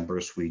with our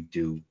members, we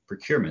do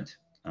procurement.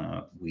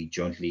 We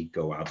jointly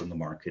go out on the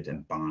market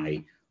and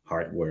buy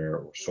hardware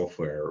or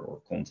software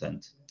or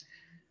content.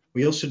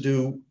 We also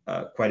do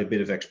quite a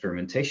bit of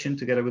experimentation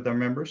together with our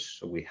members.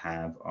 So we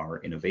have our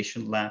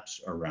innovation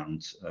labs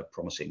around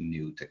promising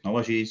new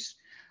technologies,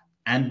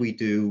 and we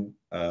do,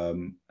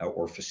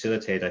 or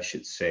facilitate, I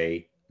should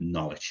say,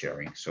 knowledge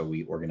sharing. So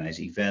we organize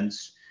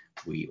events,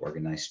 we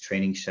organize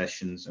training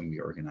sessions, and we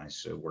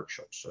organize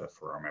workshops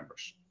for our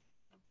members.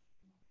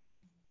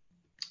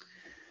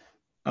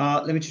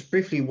 Let me just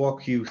briefly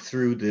walk you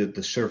through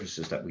the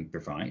services that we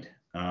provide.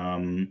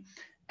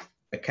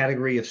 A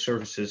category of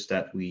services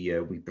that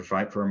we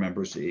provide for our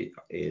members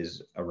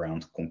is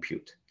around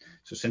compute.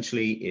 So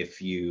essentially,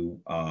 if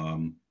you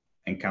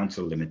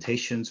encounter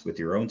limitations with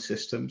your own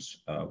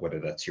systems, whether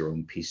that's your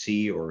own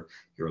PC or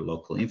your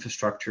local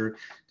infrastructure,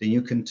 then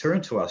you can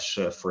turn to us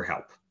for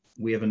help.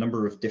 We have a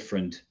number of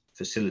different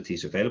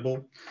facilities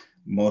available.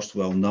 Most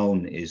well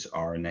known is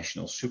our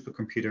national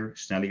supercomputer,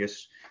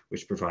 Snellius,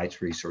 which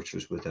provides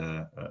researchers with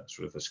a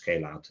sort of a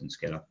scale out and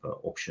scale up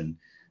option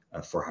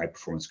for high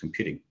performance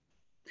computing.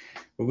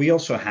 But we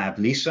also have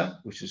LISA,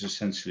 which is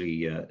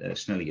essentially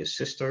Snellius'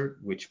 sister,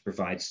 which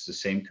provides the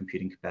same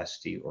computing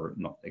capacity, or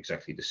not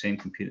exactly the same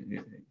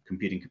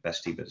computing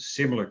capacity, but a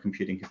similar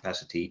computing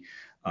capacity,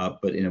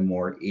 but in a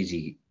more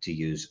easy to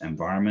use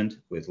environment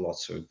with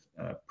lots of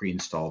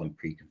pre-installed and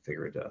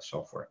pre-configured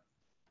software.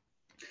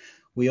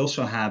 We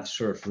also have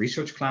SURF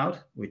Research Cloud,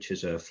 which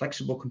is a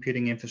flexible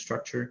computing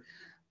infrastructure,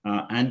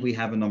 and we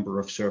have a number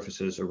of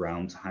services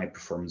around high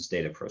performance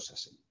data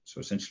processing. So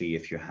essentially,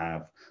 if you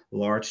have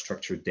large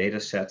structured data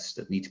sets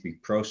that need to be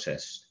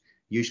processed,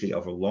 usually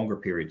over longer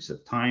periods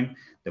of time,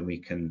 then we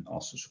can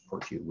also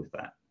support you with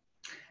that.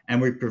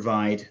 And we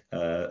provide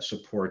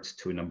support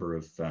to a number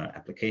of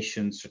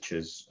applications such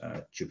as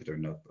Jupyter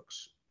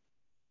Notebooks.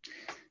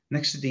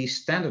 Next to these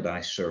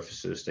standardized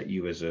services that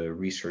you as a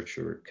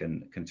researcher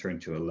can turn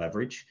to and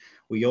leverage,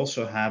 we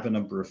also have a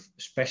number of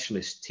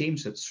specialist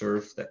teams at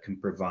SURF that can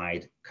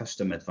provide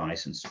custom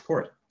advice and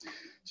support.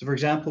 So for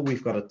example,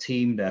 we've got a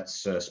team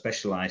that's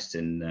specialized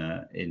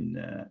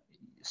in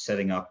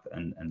setting up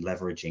and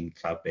leveraging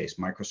cloud-based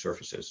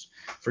microservices,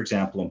 for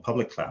example, on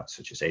public clouds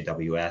such as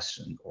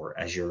AWS or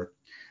Azure,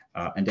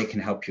 and they can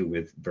help you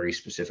with very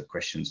specific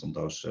questions on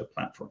those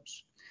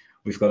platforms.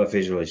 We've got a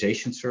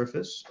visualization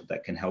service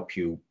that can help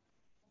you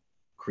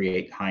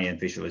create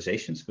high-end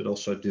visualizations, but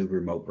also do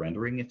remote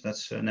rendering if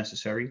that's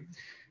necessary.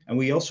 And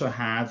we also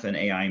have an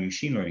AI and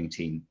machine learning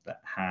team that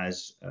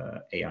has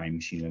AI and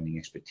machine learning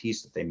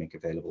expertise that they make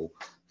available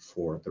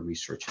for the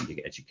research and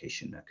the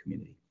education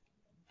community.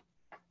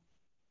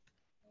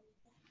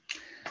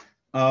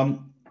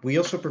 We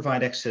also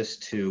provide access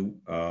to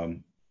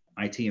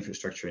IT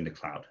infrastructure in the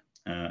cloud.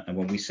 And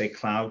when we say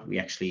cloud, we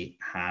actually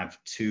have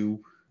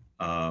two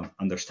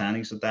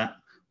understandings of that.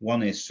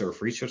 One is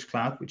Surf Research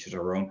Cloud, which is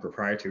our own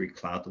proprietary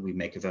cloud that we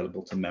make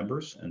available to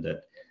members, and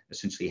that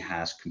essentially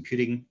has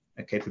computing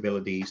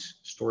capabilities,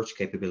 storage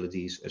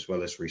capabilities, as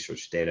well as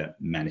research data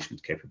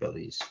management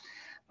capabilities.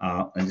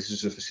 And this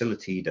is a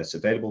facility that's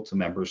available to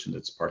members and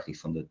that's partly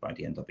funded by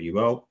the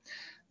NWO.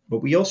 But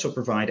we also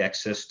provide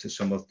access to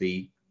some of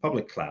the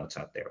public clouds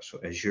out there, so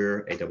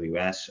Azure,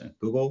 AWS, and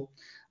Google.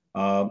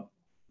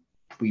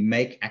 We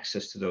make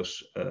access to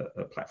those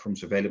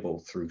platforms available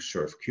through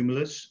Surf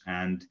Cumulus,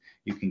 and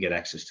you can get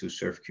access to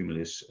Surf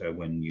Cumulus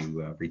when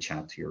you reach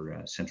out to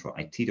your central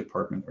IT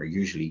department, or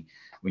usually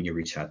when you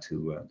reach out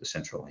to the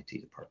central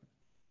IT department.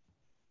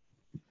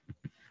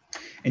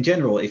 In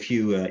general, if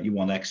you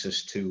want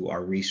access to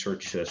our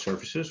research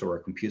services or our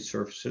compute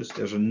services,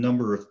 there's a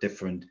number of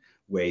different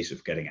ways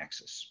of getting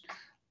access.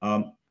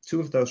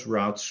 Two of those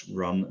routes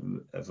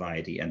run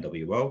via the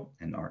NWO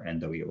and are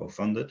NWO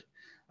funded.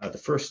 The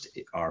first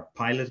are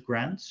pilot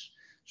grants.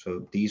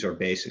 So these are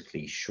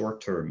basically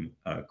short-term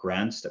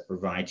grants that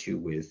provide you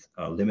with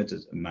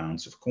limited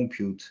amounts of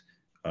compute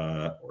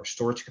or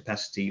storage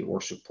capacity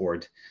or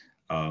support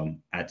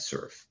at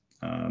Surf.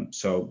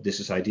 So this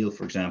is ideal,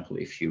 for example,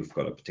 if you've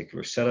got a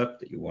particular setup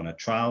that you want to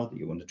trial, that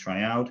you want to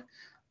try out.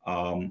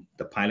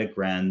 The pilot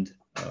grant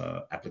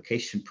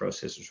application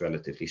process is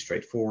relatively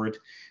straightforward,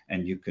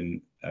 and you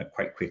can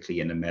quite quickly,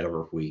 in a matter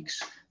of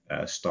weeks,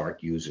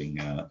 start using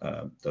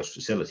those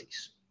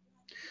facilities.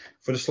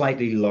 For the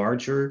slightly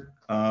larger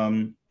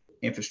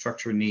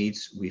infrastructure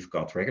needs, we've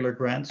got regular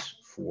grants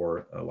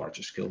for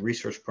larger scale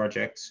research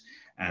projects,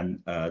 and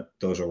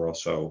those are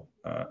also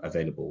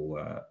available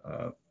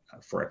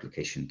for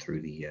application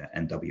through the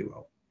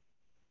NWO.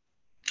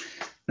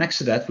 Next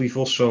to that, we've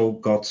also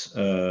got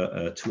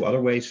two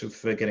other ways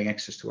of getting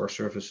access to our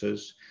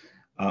services.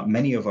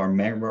 Many of our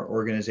member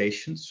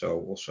organizations,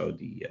 so also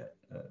the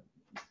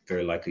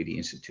very likely the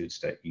institutes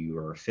that you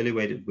are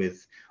affiliated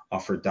with,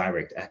 offer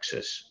direct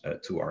access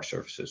to our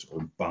services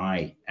or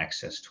buy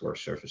access to our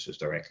services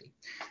directly.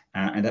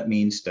 And that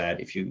means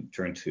that if you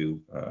turn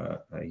to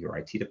your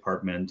IT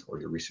department or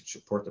your research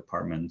support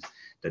department,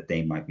 that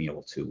they might be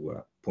able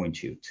to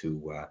point you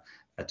to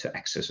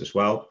access as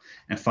well.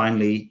 And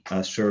finally,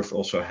 Surf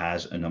also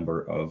has a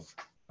number of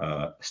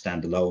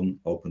standalone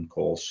open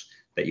calls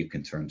that you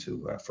can turn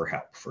to for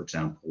help. For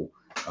example,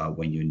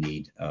 when you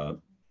need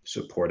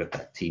support of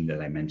that team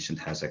that I mentioned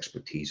has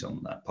expertise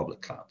on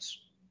public clouds.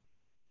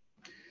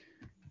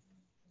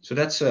 So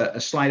that's a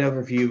slide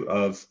overview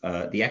of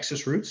the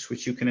access routes,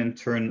 which you can in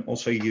turn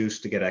also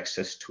use to get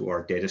access to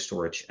our data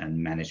storage and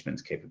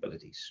management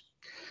capabilities.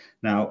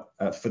 Now,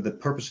 for the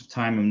purpose of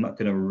time, I'm not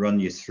going to run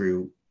you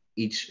through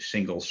each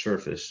single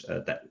service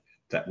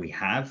that we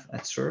have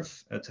at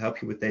Surf to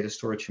help you with data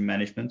storage and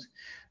management.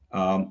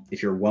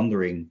 If you're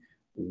wondering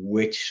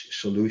which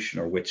solution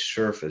or which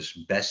service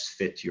best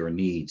fit your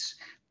needs,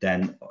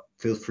 then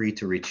feel free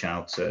to reach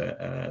out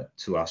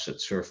to us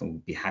at Surf, and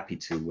we'll be happy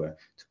to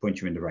point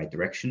you in the right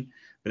direction.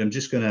 But I'm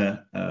just going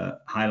to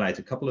highlight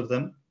a couple of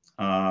them.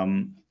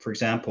 For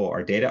example,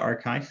 our data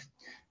archive,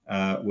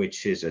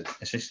 which is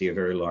essentially a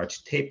very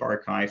large tape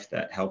archive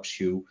that helps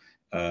you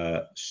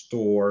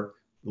store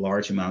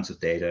large amounts of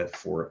data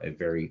for a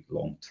very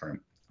long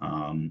term.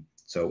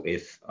 So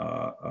if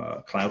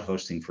cloud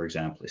hosting, for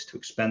example, is too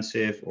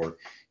expensive, or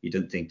you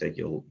don't think that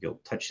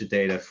you'll touch the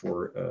data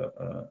for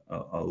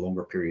a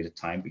longer period of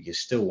time, but you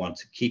still want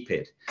to keep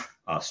it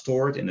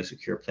stored in a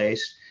secure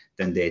place,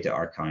 then data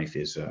archive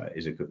is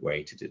a good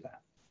way to do that.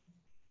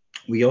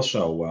 We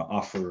also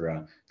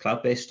offer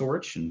cloud-based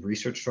storage, and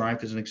Research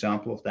Drive is an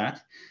example of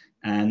that.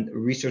 And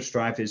Research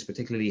Drive is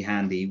particularly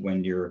handy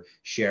when you're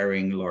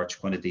sharing large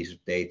quantities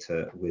of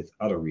data with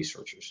other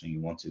researchers and you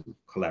want to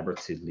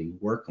collaboratively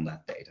work on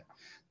that data.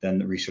 Then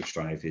the Research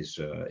Drive is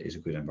a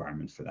good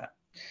environment for that.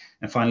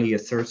 And finally, a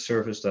third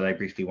service that I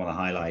briefly want to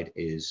highlight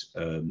is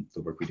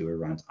the work we do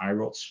around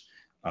iRods,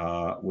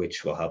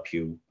 which will help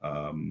you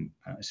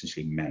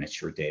essentially manage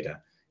your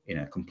data in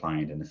a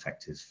compliant and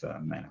effective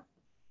manner.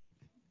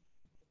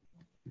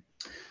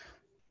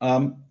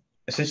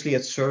 Essentially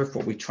at Surf,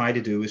 what we try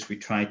to do is we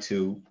try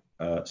to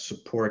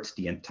support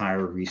the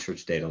entire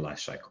research data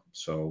lifecycle.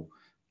 So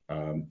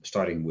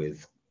starting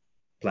with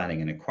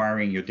planning and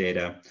acquiring your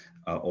data,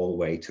 all the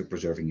way to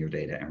preserving your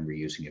data and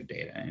reusing your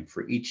data. And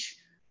for each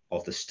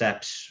of the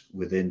steps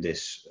within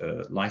this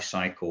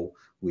lifecycle,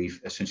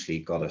 we've essentially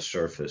got a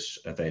service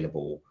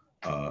available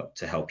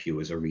to help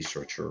you as a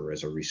researcher or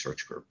as a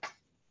research group.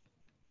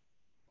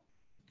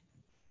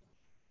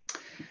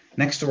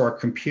 Next to our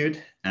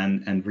compute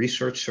and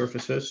research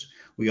services,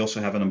 we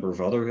also have a number of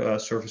other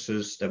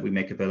services that we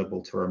make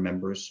available to our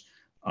members.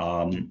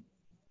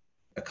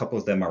 A couple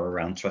of them are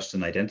around trust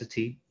and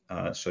identity.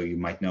 So you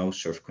might know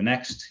Surf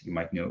Connect, you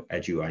might know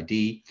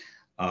EduID.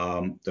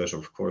 Those are,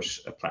 of course,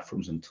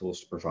 platforms and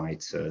tools to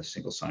provide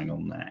single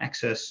sign-on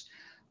access.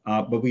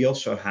 But we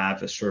also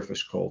have a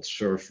service called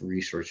Surf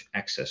Research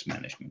Access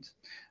Management,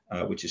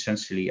 which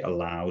essentially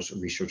allows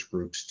research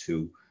groups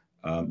to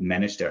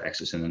manage their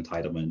access and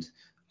entitlement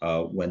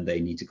when they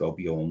need to go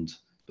beyond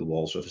the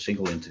walls of a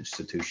single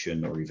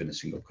institution or even a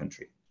single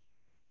country.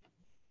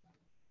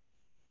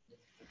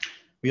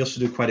 We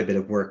also do quite a bit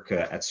of work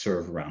at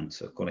SERV around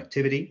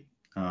connectivity.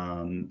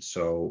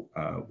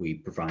 We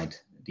provide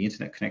the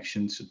internet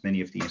connections at many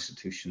of the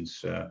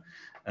institutions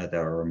that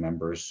are our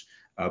members,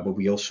 but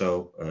we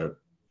also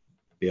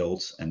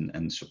build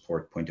and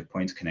support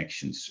point-to-point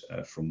connections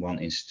from one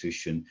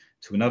institution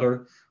to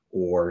another,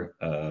 or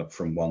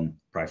from one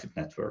private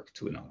network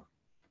to another.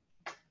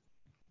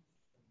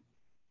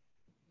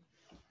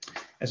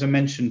 As I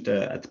mentioned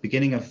at the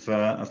beginning of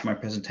my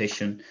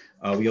presentation,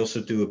 we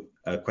also do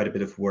quite a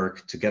bit of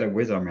work together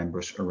with our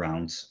members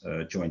around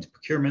joint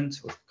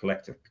procurement or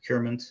collective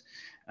procurement.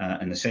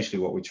 And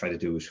essentially what we try to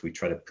do is we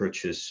try to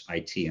purchase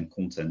IT and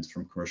content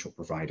from commercial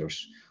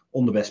providers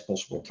on the best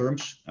possible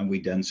terms. And we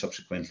then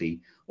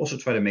subsequently also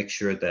try to make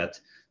sure that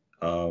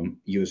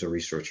you as a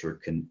researcher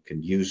can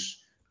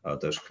use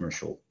those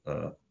commercial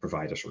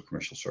providers or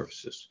commercial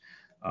services.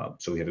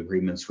 So we have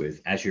agreements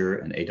with Azure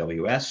and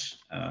AWS,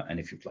 and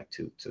if you'd like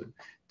to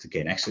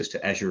gain access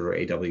to Azure or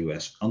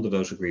AWS under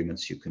those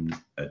agreements, you can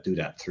do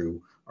that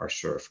through our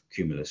SERV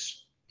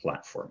Cumulus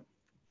platform.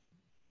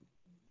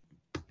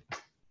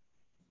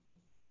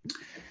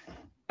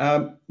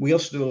 We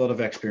also do a lot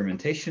of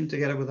experimentation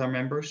together with our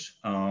members,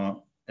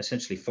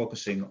 essentially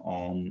focusing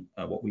on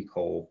what we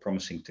call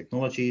promising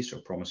technologies or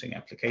promising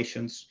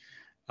applications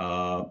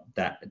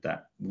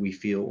that we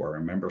feel, or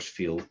our members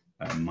feel,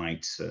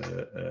 might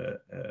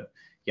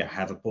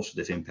have a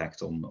positive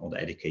impact on the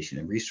education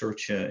and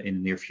research in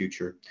the near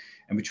future.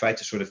 And we try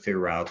to sort of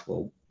figure out,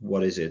 well,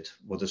 what is it?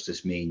 What does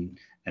this mean?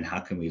 And how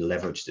can we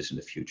leverage this in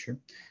the future?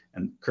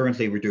 And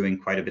currently we're doing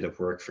quite a bit of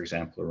work, for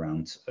example,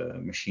 around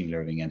machine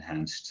learning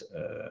enhanced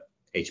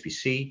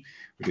HPC.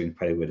 We're doing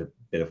quite a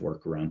bit of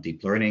work around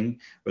deep learning,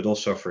 but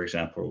also, for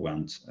example,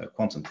 around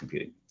quantum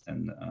computing.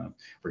 And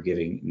we're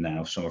giving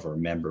now some of our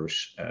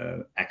members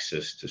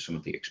access to some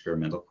of the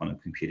experimental quantum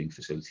computing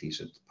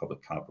facilities at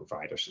public cloud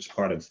providers as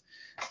part of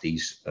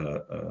these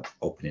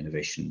open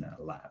innovation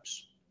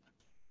labs.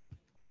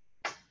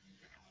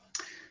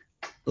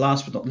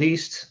 Last but not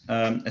least,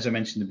 as I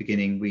mentioned in the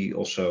beginning, we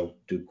also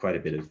do quite a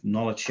bit of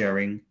knowledge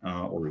sharing,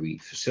 or we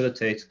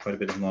facilitate quite a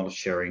bit of knowledge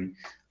sharing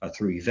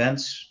through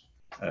events,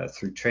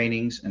 through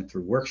trainings, and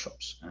through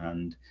workshops.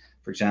 And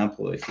for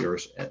example, if you're,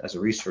 as a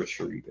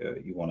researcher,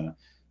 you want to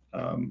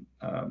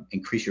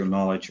increase your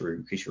knowledge or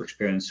increase your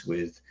experience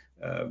with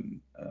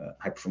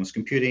high performance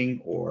computing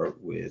or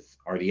with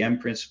RDM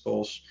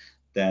principles,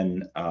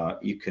 then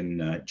you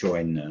can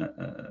join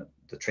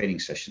the training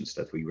sessions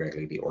that we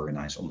regularly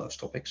organize on those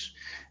topics.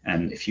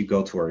 And if you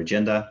go to our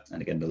agenda,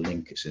 and again, the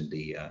link is in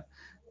the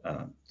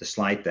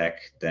slide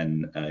deck,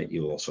 then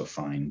you'll also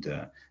find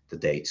the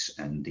dates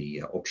and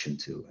the option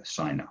to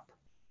sign up.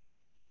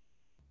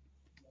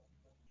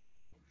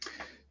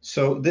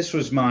 So this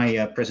was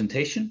my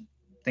presentation.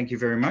 Thank you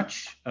very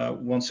much.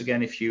 Once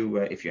again, if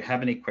you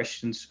have any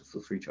questions,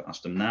 feel free to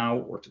ask them now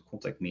or to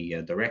contact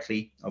me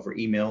directly over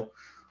email.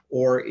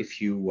 Or if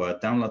you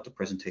download the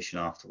presentation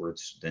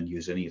afterwards, then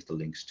use any of the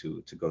links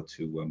to go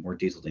to more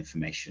detailed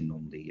information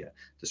on the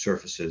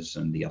services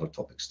and the other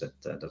topics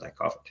that I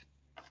covered.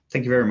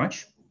 Thank you very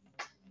much.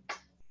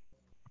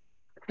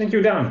 Thank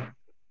you, Dan.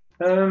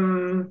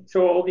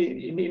 So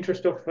in the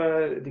interest of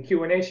the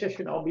Q&A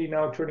session, I'll be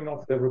now turning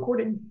off the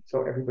recording.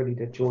 So everybody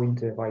that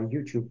joined via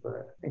YouTube,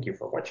 thank you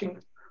for watching.